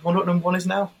 Bloody hell! I wonder what number one is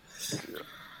now.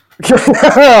 Don't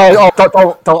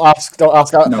ask.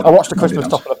 I watched the Christmas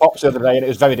Top of the Pops the other day, and it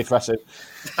was very depressing.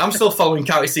 I'm still following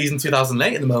County season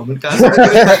 2008 at the moment, guys.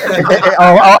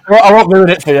 I won't ruin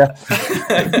it for you.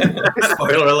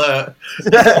 Spoiler alert.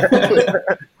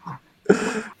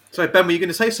 So Ben, were you going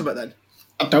to say something then?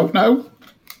 I don't know.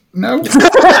 No.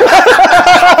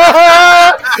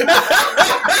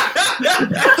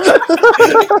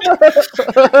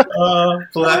 Oh,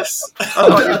 bless.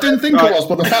 I didn't think I was,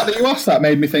 but the fact that you asked that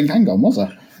made me think, hang on, was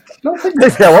I? I think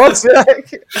I was, yeah.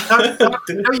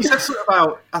 No, you said something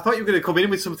about... I thought you were going to come in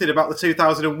with something about the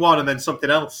 2001 and then something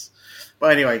else.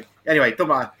 But anyway, don't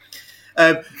matter.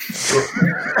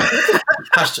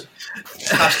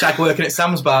 Hashtag working at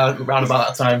Sam's bar around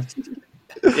about that time.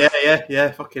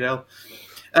 Yeah, fucking hell.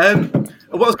 What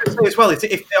I was going to say as well is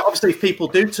if people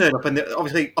do turn up, and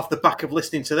obviously off the back of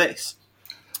listening to this,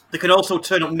 they can also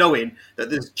turn up knowing that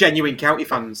there's genuine county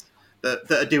fans that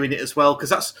are doing it as well, because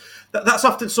that's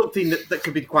often something that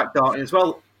can be quite daunting as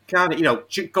well, can't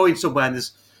it? Going somewhere and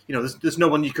there's no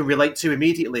one you can relate to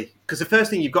immediately, because the first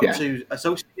thing you've got to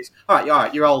associate is all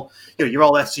right, you're all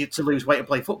there to lose weight and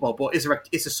play football, but is there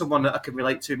someone that I can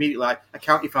relate to immediately, like a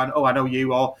county fan? Oh, I know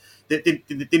you, or they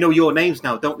know your names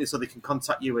now, don't they? So they can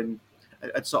contact you and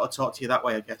sort of talk to you that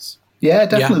way, I guess. Yeah,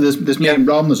 definitely. Yeah. There's me and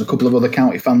Ron. There's a couple of other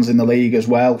county fans in the league as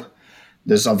well.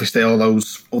 There's obviously all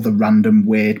those other random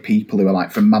weird people who are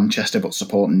like from Manchester but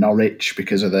support Norwich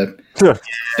because of the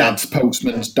dad's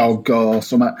postman's dog or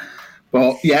something.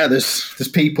 But yeah, there's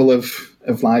people of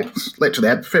like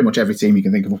literally pretty much every team you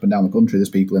can think of up and down the country. There's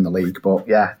people in the league. But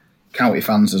yeah, county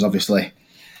fans, there's obviously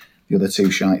the other two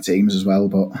shite teams as well.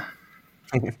 But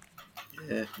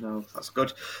yeah, no, that's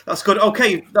good.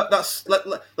 Okay,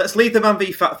 let's leave the Man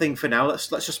v Fat thing for now. Let's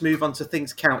just move on to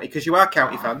things county, because you are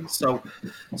county fans, so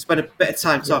spend a bit of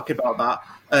time talking about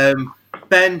that.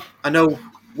 Ben, I know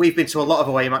we've been to a lot of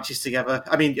away matches together.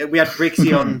 I mean, we had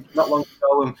Briggsy on not long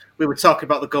ago, and we were talking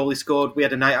about the goal he scored. We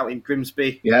had a night out in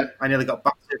Grimsby. Yeah, I nearly got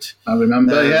battered. I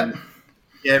remember. Yeah,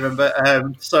 I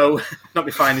remember. So not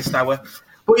my finest hour.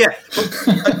 But yeah,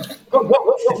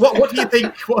 what do you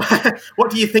think?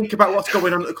 What do you think about what's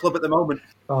going on at the club at the moment?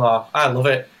 Oh, I love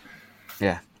it.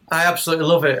 Yeah, I absolutely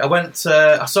love it.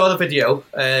 I saw the video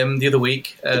the other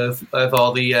week of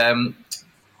all the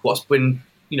what's been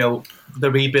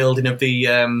the rebuilding of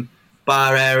the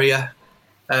bar area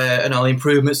and all the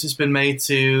improvements that's been made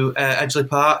to Edgeley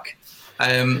Park.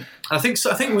 I think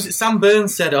was it Sam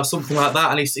Burns said or something like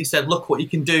that, and he said, "Look what you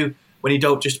can do when you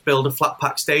don't just build a flat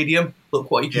pack stadium.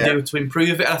 Look what you can do to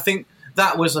improve it." And I think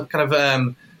that was a kind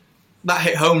of that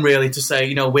hit home really, to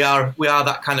say we are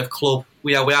that kind of club.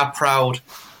 We are proud.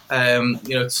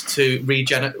 To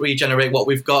regenerate what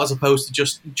we've got, as opposed to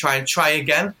just try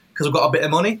again because we've got a bit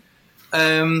of money.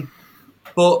 And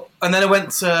then I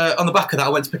went on the back of that. I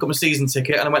went to pick up my season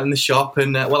ticket, and I went in the shop,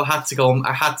 and I had to go.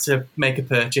 I had to make a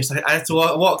purchase. I had to.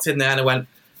 I walked in there, and I went,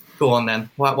 "Go on then.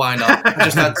 Why not?" I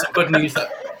just had some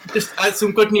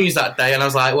good news that day, and I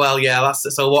was like, "Well, yeah, that's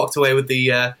it." So I walked away with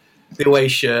the away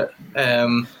shirt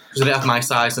because I didn't have my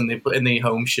size in the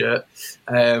home shirt,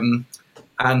 and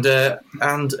a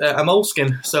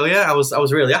moleskin. So yeah, I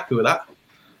was really happy with that.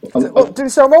 Did you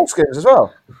sell moleskins as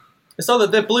well? It's all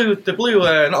the blue,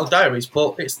 not the diaries,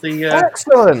 but it's the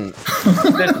excellent.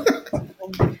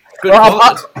 Good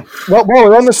well, while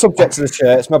we're on the subject of the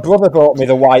shirts, my brother bought me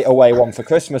the white away one for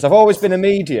Christmas. I've always been a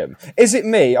medium. Is it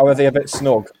me, or are they a bit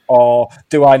snug, or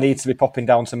do I need to be popping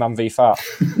down to Man v Fat?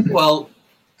 Well,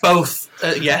 both,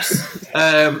 yes.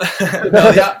 No,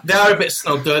 they are a bit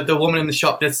snug. The woman in the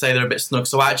shop did say they're a bit snug,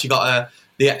 so I actually got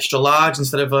the extra large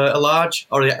instead of a large,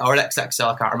 or an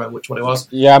XXL. I can't remember which one it was.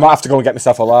 Yeah, I might have to go and get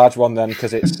myself a large one then,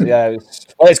 because it's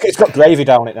got gravy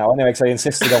down it now anyway. Because I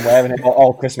insisted on wearing it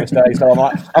all Christmas Day,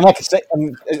 so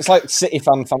it's like City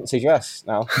fan fancy dress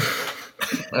now.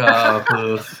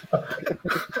 Oh,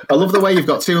 I love the way you've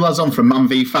got two lads on from Man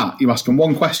v Fat. You ask them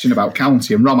one question about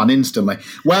county and Roman instantly.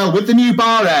 Well, with the new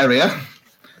bar area.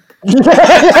 Have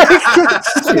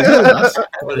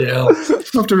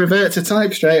to revert to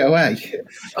type straight away.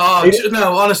 Oh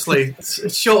no! Honestly,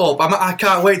 shut up! I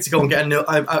can't wait to go and get a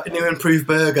new improved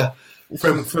burger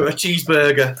from a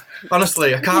cheeseburger.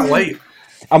 Honestly, I can't wait.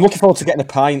 I'm looking forward to getting a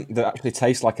pint that actually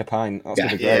tastes like a pint. That's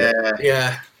gonna be great.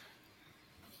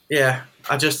 Yeah.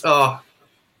 I just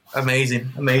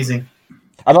amazing.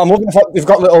 I'm looking for, we've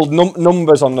got little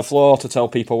numbers on the floor to tell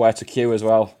people where to queue as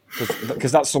well,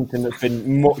 because that's something that's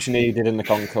been much needed in the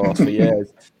concourse for years.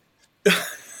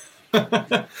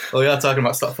 Well, you're talking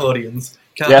about Stratfordians.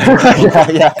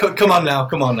 Yeah. Come on now.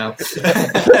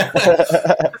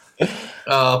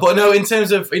 But no, in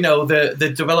terms of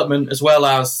the development as well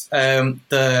as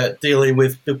the dealing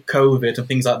with the COVID and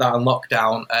things like that and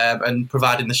lockdown and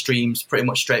providing the streams pretty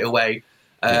much straight away,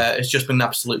 it's just been an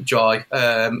absolute joy.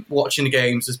 Watching the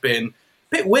games has been a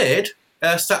bit weird.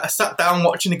 I sat down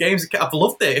watching the games. I've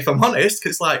loved it, if I'm honest,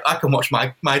 because like I can watch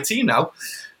my team now.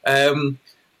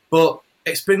 But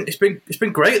it's been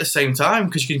great at the same time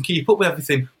because you can keep up with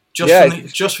everything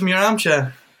just from your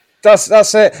armchair.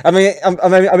 That's it. I mean,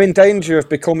 I'm in danger of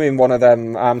becoming one of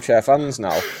them armchair fans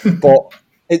now, but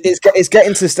it's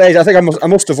getting to the stage. I think I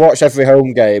must have watched every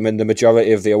home game and the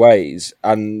majority of the aways,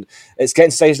 and it's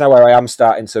getting to the stage now where I am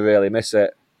starting to really miss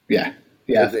it. Yeah.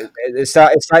 It's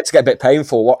starting to get a bit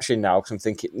painful watching now because I'm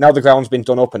thinking now the ground's been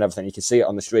done up and everything. You can see it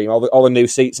on the stream, all the new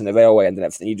seats in the railway end and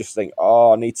everything. You just think,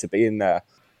 I need to be in there.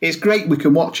 It's great we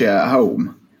can watch it at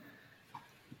home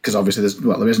because obviously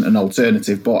there isn't an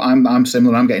alternative. But I'm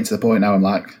similar. I'm getting to the point now. I'm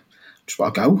like, just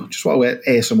want to go. Just want to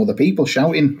hear some other people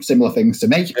shouting similar things to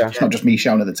me. Yeah. It's not just me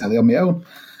shouting at the telly on my own.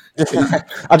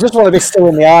 I just want to be still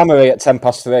in the armoury at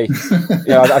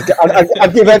 3:10.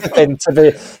 I'd give everything to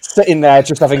be sitting there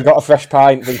just having got a fresh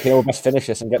pint, thinking, "Oh, best finish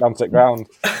this and get down to the ground."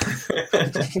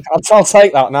 I'll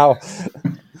take that now.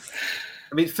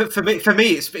 I mean, for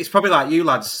me, it's probably like you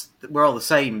lads. We're all the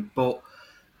same, but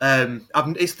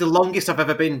it's the longest I've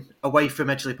ever been away from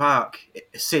Edgeley Park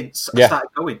since I started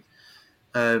going,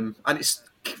 and it's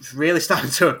really starting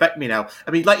to affect me now.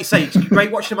 I mean, like you say, it's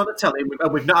great watching them on the telly.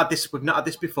 We've not had this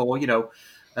before,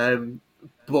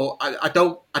 But I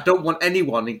don't want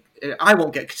anyone. I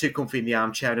won't get too comfy in the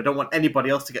armchair, and I don't want anybody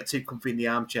else to get too comfy in the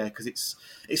armchair because it's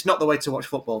not the way to watch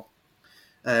football.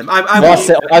 I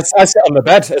sit on the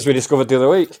bed, as we discovered the other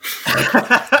week.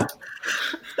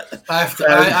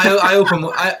 I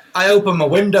open my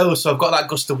window, so I've got that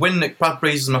gust of wind that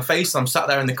breezes my face, and I'm sat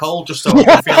there in the cold just so I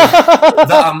can feel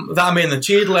that I'm in the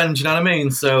Cheadle end. You know what I mean?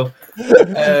 So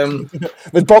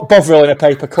with Bovril in a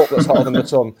paper cup that's hotter than the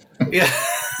sun. Yeah.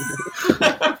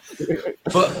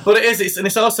 But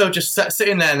it's also just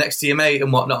sitting there next to your mate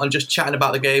and whatnot, and just chatting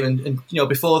about the game, and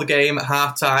before the game at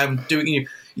half time, you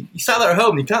sat there at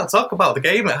home and you can't talk about the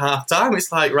game at half time.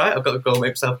 It's like, right, I've got to go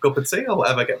make myself a cup of tea or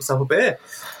whatever, get myself a beer.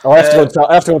 I have to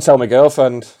go and tell my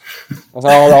girlfriend. I was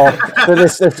like,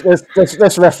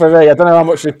 this referee, I don't know how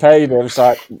much we paid him. It's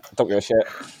like, don't give a shit.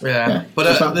 Yeah.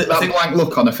 But that blank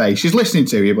look on her face. She's listening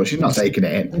to you, but she's not taking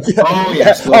it in. Oh,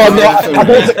 yes.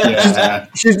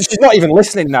 She's not even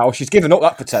listening now. She's given up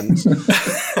that pretense.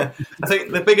 I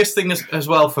think the biggest thing as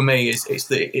well for me is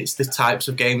it's the types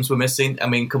of games we're missing. I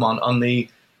mean, come on,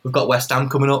 we've got West Ham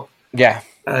coming up. Yeah.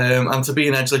 And to be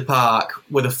in Edgeley Park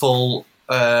with a full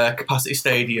capacity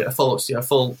stadium, a full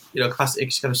capacity,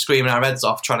 kind of screaming our heads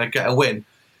off trying to get a win.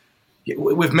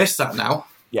 We've missed that now.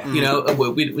 Yeah.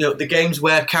 The games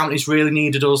where counties really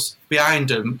needed us behind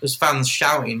them as fans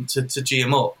shouting to G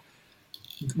them up.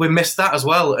 We missed that as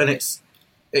well, and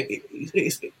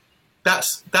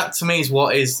that to me is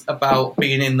what is about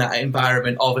being in that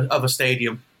environment of a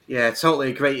stadium. Yeah,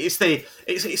 totally agree.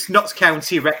 It's Notts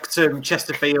County, Wrexham,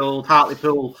 Chesterfield,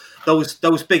 Hartlepool,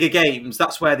 those bigger games.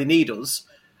 That's where they need us,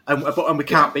 and we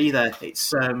can't be there.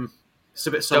 It's a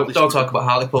bit. Don't talk about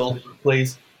Hartlepool,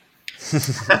 please.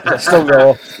 Still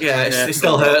raw. Yeah, it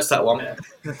still hurts, that one.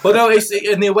 But no, it's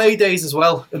in the away days as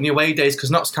well. In the away days,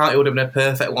 because Notts County would have been a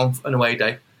perfect one for an away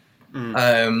day.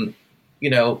 And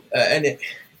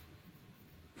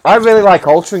I really like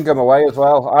Altrincham away as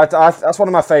well. That's one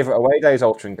of my favourite away days,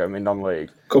 Altrincham, in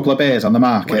non-league. Couple of beers on the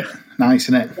market. Nice,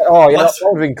 isn't it? Oh, yeah, that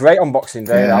would have been great on Boxing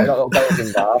Day. Yeah.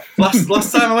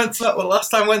 Last time I went to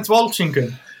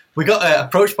Altrincham, we got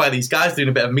approached by these guys doing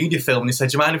a bit of media film, and they said,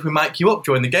 "Do you mind if we mic you up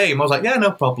during the game?" I was like, "Yeah, no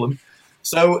problem."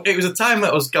 So it was a time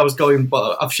that I was going,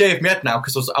 but I've shaved my head now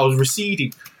because I was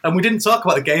receding, and we didn't talk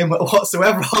about the game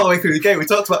whatsoever all the way through the game. We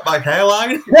talked about my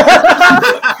hairline. so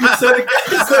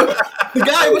the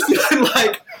guy must have been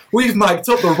like, "We've mic'd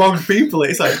up the wrong people."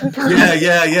 It's like,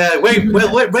 yeah.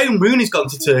 Wayne Rooney's gone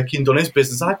to Turkey and done his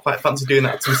business. I quite fancy doing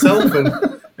that to myself,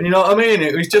 and you know what I mean.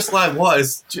 It was just like, what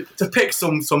is to pick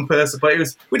some person, but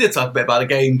we did talk a bit about the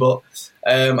game, but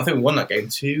I think we won that game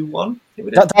 2-1.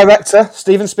 That director,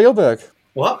 Steven Spielberg.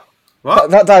 What?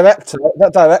 That director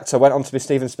went on to be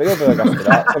Steven Spielberg after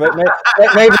that. So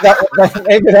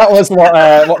maybe that was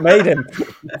what made him.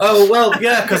 Oh well,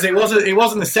 yeah, because it wasn't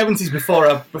the 70s before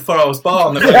I was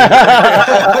born.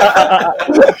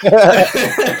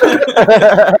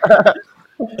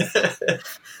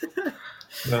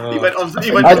 He went on.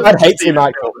 I'd hate to be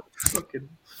Michael.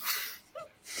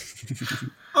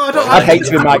 I'd hate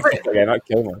to be Michael again. That'd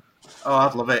kill me. Oh,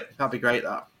 I'd love it. That'd be great.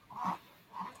 That.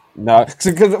 No,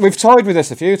 because we've toyed with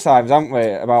this a few times, haven't we?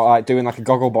 About like doing like a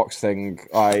goggle box thing,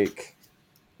 like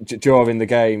during the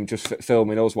game, just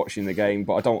filming us watching the game.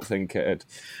 But I don't think it'd.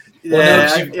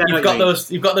 You've got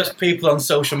those people on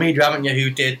social media, haven't you?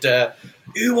 Who did?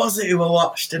 Who was it who I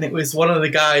watched? And it was one of the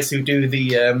guys who do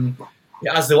the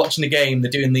as they're watching the game,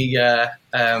 they're doing the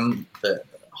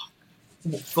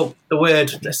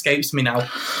word escapes me now.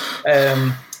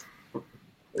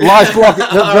 Live blog,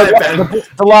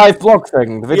 the live blog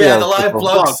thing, the video. Yeah, the live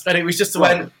blogs, and it was just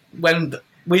when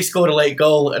we scored a late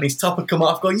goal, and his top had come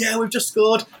off, going, "Yeah, we've just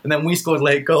scored," and then we scored a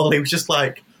late goal. He was just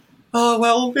like, "Oh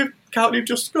well, County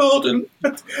just scored," and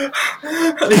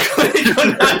he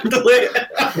couldn't handle it.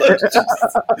 I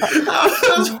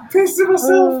was pissing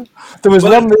myself. There was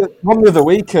one the other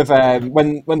week of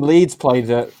when Leeds played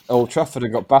at Old Trafford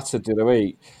and got battered the other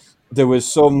week. There was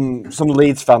some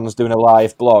Leeds fans doing a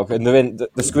live blog, and they're in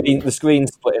the screen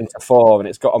split into 4, and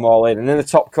it's got them all in. And in the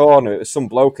top corner, it was some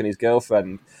bloke and his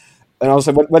girlfriend. And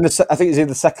also, when I think it was either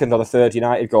the second or the third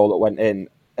United goal that went in,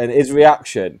 and his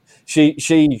reaction, she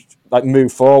like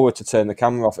moved forward to turn the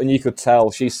camera off, and you could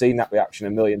tell she's seen that reaction a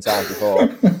million times before.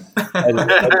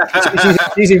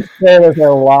 she's in fear of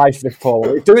her life, this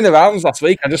Paul. Doing the rounds last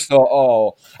week, I just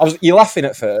thought, you're laughing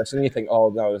at first, and then you think, oh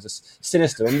no, there's a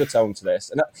sinister undertone to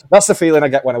this. And that's the feeling I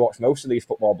get when I watch most of these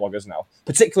football bloggers now,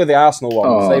 particularly the Arsenal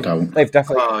ones. They've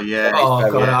definitely. Oh yeah.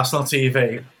 Oh god, Arsenal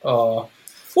TV. Oh.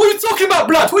 What are you talking about,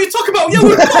 Brad? What are you talking about? Yeah,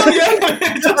 we're on,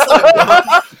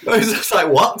 yeah. It's just like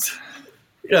what?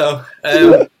 You know,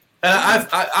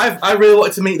 I really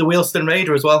wanted to meet the Wheelston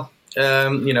Raider as well.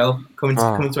 You know, coming to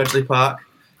Edgley Park,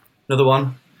 another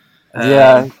one.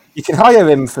 Yeah, you can hire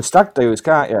him for stag do's,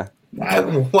 can't you?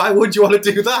 Why would you want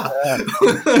to do that?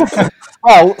 Yeah.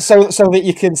 Well, so that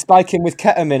you can spike him with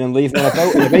ketamine and leave him on a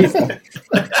boat in Ibiza.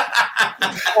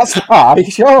 That's why,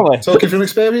 surely. Talking from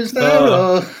experience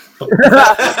there,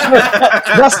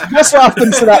 that's what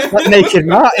happened to that naked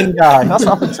Martin guy. That's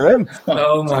what happened to him.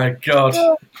 Oh my god.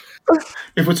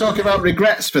 If we're talking about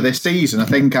regrets for this season, I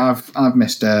think I've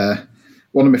missed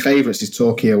one of my favourites is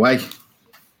Torquay away.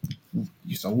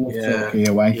 Used to love Torquay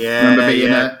away. Yeah, remember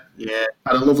being had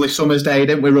a lovely summer's day,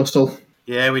 didn't we, Russell?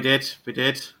 Yeah, we did.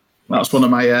 That's one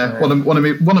of my one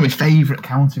of my favourite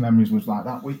county memories was like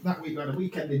that week. That week we had a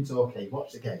weekend in Torquay,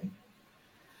 watched the game.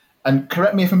 And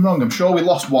correct me if I'm wrong, I'm sure we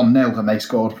lost 1-0 and they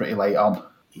scored pretty late on.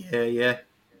 Yeah. Is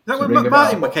that when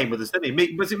Martin came with us, didn't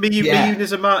he? Was it me,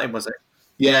 Eunice and Martin, was it?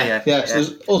 Yeah. So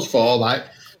there's us 4, like,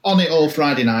 on it all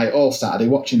Friday night, all Saturday,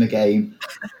 watching the game.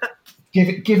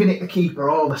 Giving it the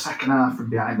keeper all the second half from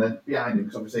behind him,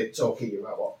 because obviously it's Torquay, you're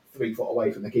about, 3 foot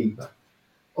away from the keeper.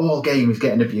 All game is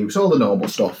getting abuse, all the normal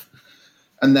stuff.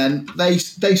 And then they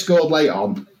scored late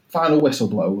on, final whistle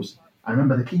blows. I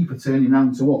remember the keeper turning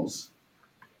around to us.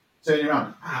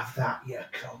 Have that, you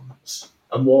cunts.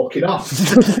 And walking off.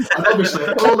 And obviously,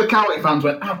 all the county fans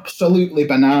went absolutely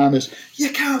bananas.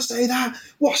 You can't say that.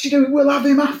 What's she doing? We'll have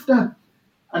him after.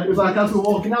 And it was like, as we're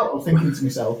walking out, I was thinking to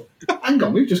myself, hang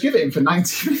on, we've just given it him for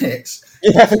 90 minutes.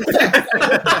 Yeah.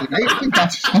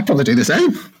 I'd probably do the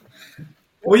same.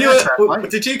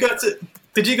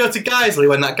 Did you go to Guiseley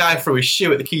when that guy threw his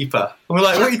shoe at the keeper? And we're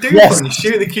like, what are you doing when you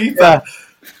shoot at the keeper?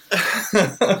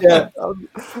 Yeah. I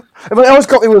mean, it always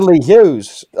got me with Lee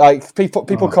Hughes. Like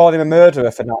people calling him a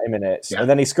murderer for 90 minutes, and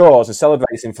then he scores and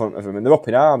celebrates in front of him, and they're up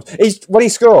in arms. When he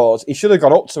scores, he should have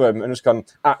gone up to him and just gone,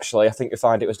 "Actually, I think you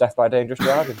find it was death by dangerous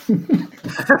driving."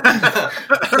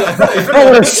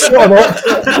 Shut up.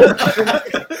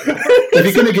 If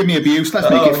you're going to give me abuse, let's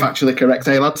make it factually correct,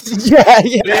 eh, lads? Yeah.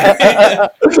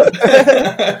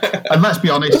 And let's be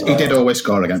honest, he did always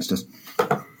score against us.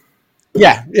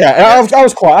 Yeah. I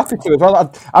was quite happy to as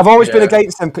well. I've always been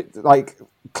against them, like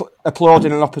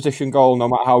applauding an opposition goal, no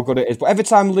matter how good it is. But every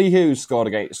time Lee Hughes scored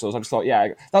against us, I just thought, yeah,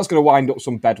 that's going to wind up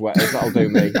some bedwetters. That'll do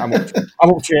me. I'm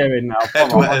up cheering now.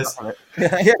 Bedwetters.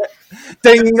 Yeah.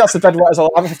 Ding! That's the bedwetters.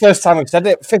 That's the first time we've said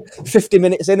it. 50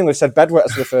 minutes in, and we've said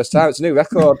bedwetters for the first time. It's a new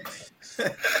record.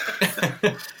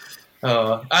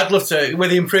 I'd love to,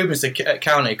 with the improvements at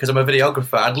County, because I'm a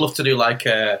videographer. I'd love to do like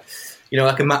a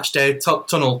match day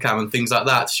tunnel cam and things like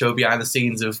that to show behind the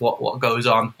scenes of what goes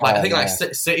on. Like I think like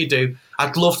City do.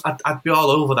 I'd be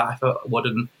all over that if I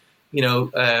wouldn't.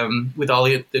 With all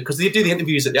because they do the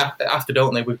interviews at the after,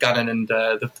 don't they, with Gannon and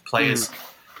the players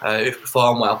who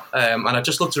perform well. And I'd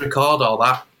just love to record all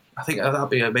that. I think that'd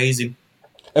be amazing.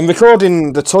 And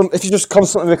recording the tunnel, if you're just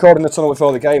constantly recording the tunnel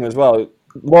before the game as well,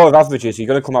 law of averages, you're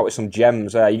going to come out with some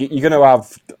gems there. You're going to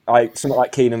have like something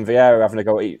like Keenan Vieira having a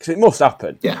go at you, because it must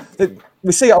happen. Yeah.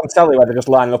 We see it on telly where they're just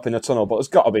lining up in the tunnel, but there's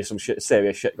got to be some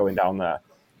serious shit going down there.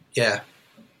 Yeah,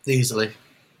 easily.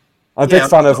 I'm a big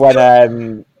fan of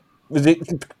when was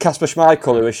it Kasper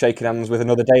Schmeichel who was shaking hands with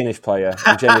another Danish player,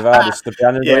 and Jamie Vardy stood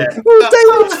behind him going,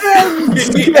 Danish friends!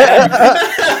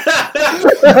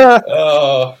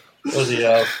 Oh, bloody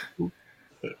hell.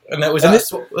 And that was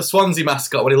the Swansea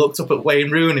mascot when he looked up at Wayne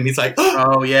Rooney and he's like,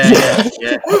 "Oh yeah."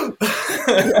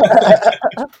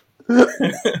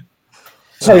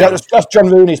 Sorry, that's John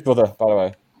Rooney's brother, by the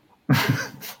way.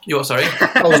 You what? Sorry.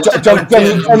 John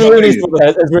Rooney's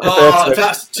brother. Do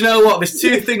you know what? There's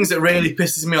two things that really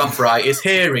pisses me off. Right, is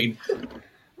hearing,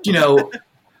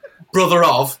 brother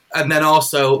of, and then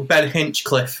also Ben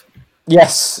Hinchcliffe.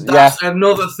 Yes, that's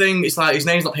another thing. It's like his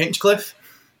name's not Hinchcliffe.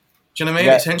 Do you know what I mean?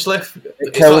 Yeah. It's Hinchcliffe.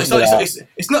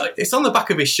 It's not. It's on the back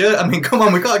of his shirt. I mean, come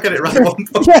on, we've got to get it right at one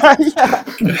point. Yeah.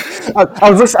 I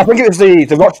think it was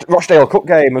the Rochdale Cup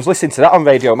game. I was listening to that on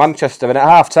Radio Manchester, and at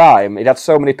half time, he'd had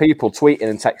so many people tweeting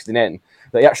and texting in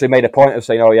that he actually made a point of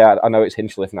saying, "Oh yeah, I know it's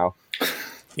Hinchcliffe now."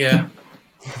 Yeah,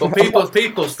 but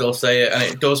people still say it, and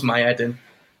it does my head in.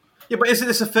 Yeah, but it's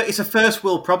a first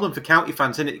world problem for county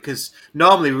fans, isn't it? Because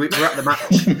normally we're at the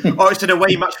match, or it's an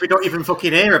away match we don't even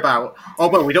fucking hear about, or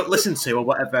well, we don't listen to, or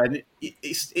whatever. And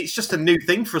it's just a new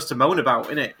thing for us to moan about,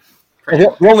 isn't it?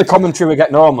 The only commentary we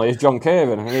get normally is John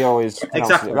Kieran, and he always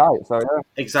pronounces it right. So yeah.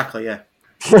 Exactly, yeah.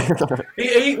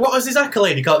 What was his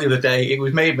accolade he got the other day? It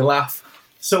made me laugh.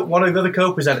 So one of the other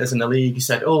co-presenters in the league, he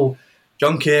said, "Oh,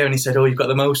 John Kieran," he said, "Oh, you've got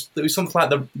the most." It was something like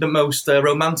the most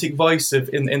romantic voice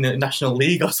in the National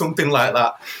League or something like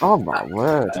that. Oh my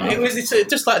word! It's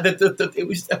just like it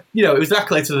was it was an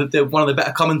accolade to one of the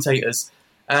better commentators,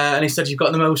 and he said, "You've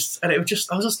got the most," and I was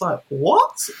just like,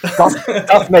 "What?"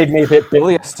 That's made me a bit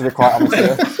bilious, to be quite honest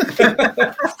with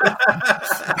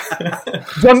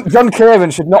you. John Kieran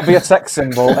should not be a sex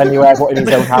symbol anywhere but in his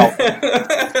own house.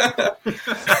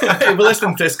 We're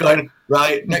listening to this going,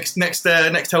 right, next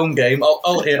home game,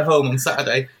 I'll be at home on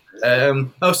Saturday. So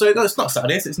it's not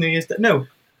Saturday, it's New Year's Day. No.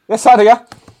 Yes, Saturday, yeah?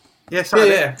 Yeah,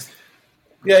 Saturday.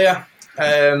 Yeah.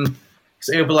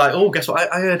 So he'll be like, "Oh, guess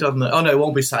what? I heard on the... Oh, no, it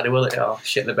won't be Saturday, will it? Oh,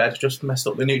 shit the bed. Just messed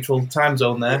up the neutral time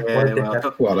zone there." Yeah,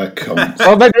 What a cunt.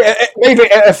 Well, maybe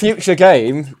at a future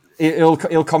game, he'll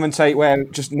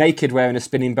commentate just naked wearing a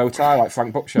spinning bow tie like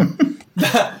Frank Butcher.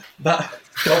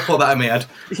 Don't put that in my head.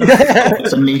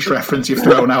 It's a niche reference you've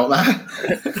thrown out there.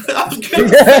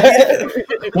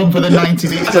 One for the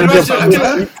 90s.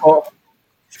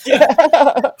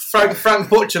 Frank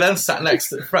Butcher then sat next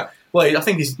to Frank. Well, I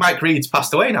think Mike Reed's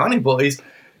passed away now, hasn't he? But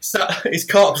his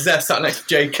corpse there sat next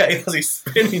to JK as he's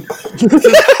spinning.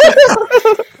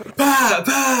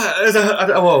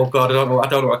 Oh God, I don't know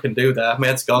what I can do there. My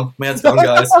head's gone,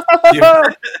 guys.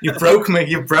 You broke me.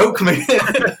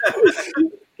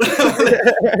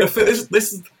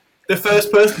 This is the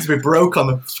first person to be broke on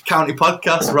the county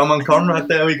podcast. Ramon Conrad.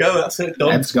 There we go. That's it.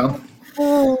 Done. Head's gone.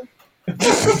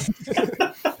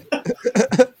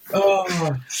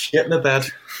 Oh, shit in the bed.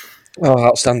 Oh,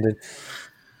 outstanding.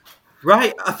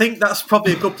 Right, I think that's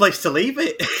probably a good place to leave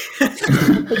it.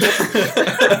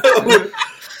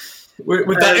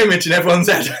 with that image in everyone's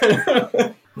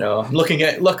head. No, I'm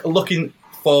looking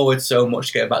forward so much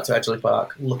to getting back to Edgeley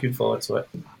Park. Looking forward to it.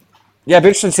 Yeah, it'd be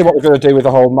interesting to see what they're going to do with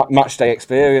the whole match day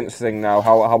experience thing now.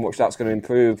 How much that's going to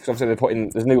improve? Because obviously they're putting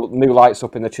there's new lights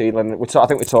up in the Cheadle. I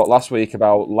think we talked last week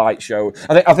about light show.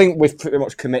 I think we've pretty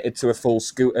much committed to a full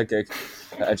scooter gig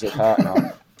at Edgeley Park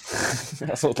now.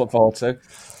 That's what to look forward to.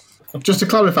 Just to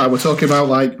clarify, we're talking about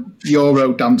like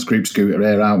Euro dance group scooter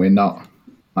here, aren't we? Not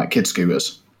like kid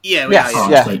scooters. Yeah, we are.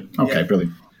 Okay,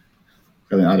 brilliant.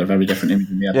 I had a very different image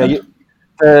in my head.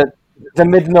 The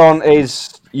mid-non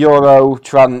is Euro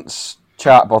Trance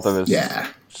Chart Botherers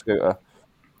scooter.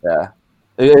 Yeah.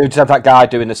 It would have that guy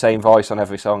doing the same voice on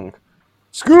every song.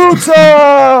 Scooter!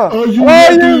 Are you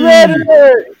ready?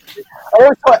 I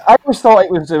always thought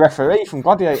it was the referee from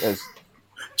Gladiators.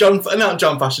 Not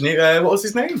John Fashion. What was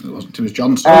his name? It was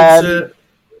John.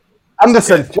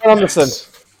 Anderson. John Anderson.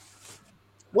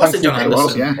 Was it John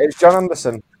Anderson? It's John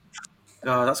Anderson.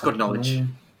 Oh, that's good knowledge.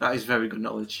 That is very good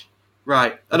knowledge.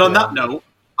 Right, and on that note,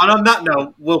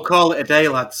 we'll call it a day,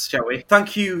 lads, shall we?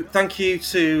 Thank you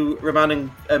to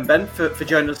Roman and Ben for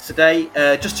joining us today.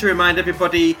 Just to remind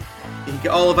everybody, you can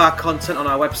get all of our content on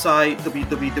our website,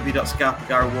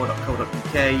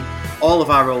 www.scarpagarawar.co.uk. All of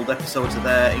our old episodes are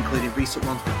there, including recent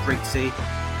ones with Briggsy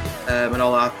and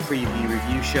all our preview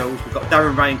review shows. We've got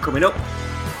Darren Ryan coming up.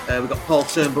 We've got Paul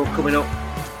Turnbull coming up.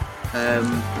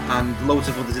 And loads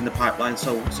of others in the pipeline,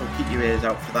 so keep your ears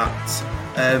out for that.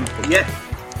 But yeah,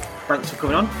 thanks for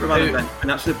coming on, Roman and Ben. An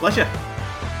absolute pleasure.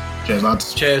 Cheers,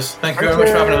 lads. Cheers. Thank you very much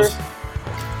for having us.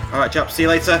 All right, chaps. See you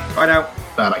later. Bye now.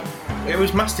 Bye. It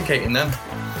was masticating then.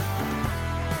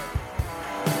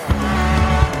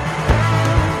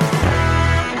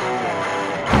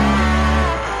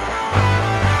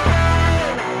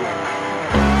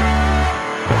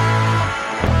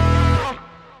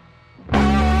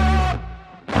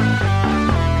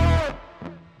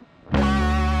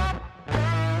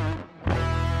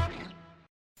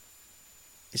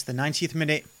 It's the 90th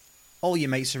minute, all your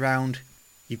mates around,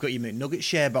 you've got your McNugget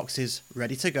share boxes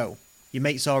ready to go. Your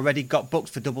mates already got booked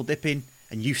for double dipping,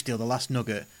 and you steal the last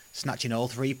nugget, snatching all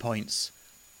 3 points.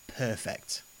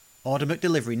 Perfect. Order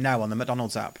McDelivery now on the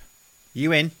McDonald's app.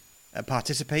 You in? At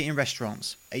participating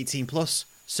restaurants. 18 plus,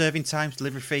 serving times,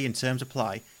 delivery fee and terms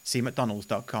apply. See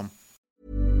mcdonalds.com.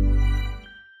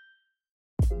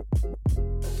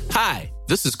 Hi,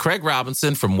 this is Craig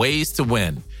Robinson from Ways to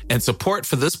Win, and support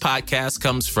for this podcast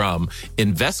comes from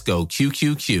Invesco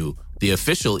QQQ, the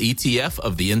official ETF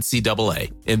of the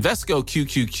NCAA. Invesco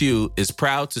QQQ is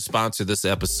proud to sponsor this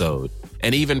episode,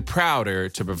 and even prouder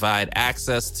to provide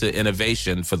access to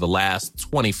innovation for the last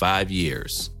 25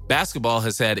 years. Basketball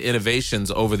has had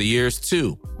innovations over the years,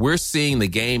 too. We're seeing the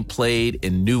game played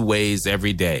in new ways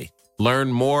every day.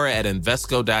 Learn more at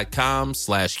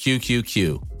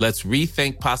Invesco.com/QQQ. Let's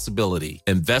rethink possibility.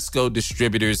 Invesco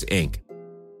Distributors, Inc.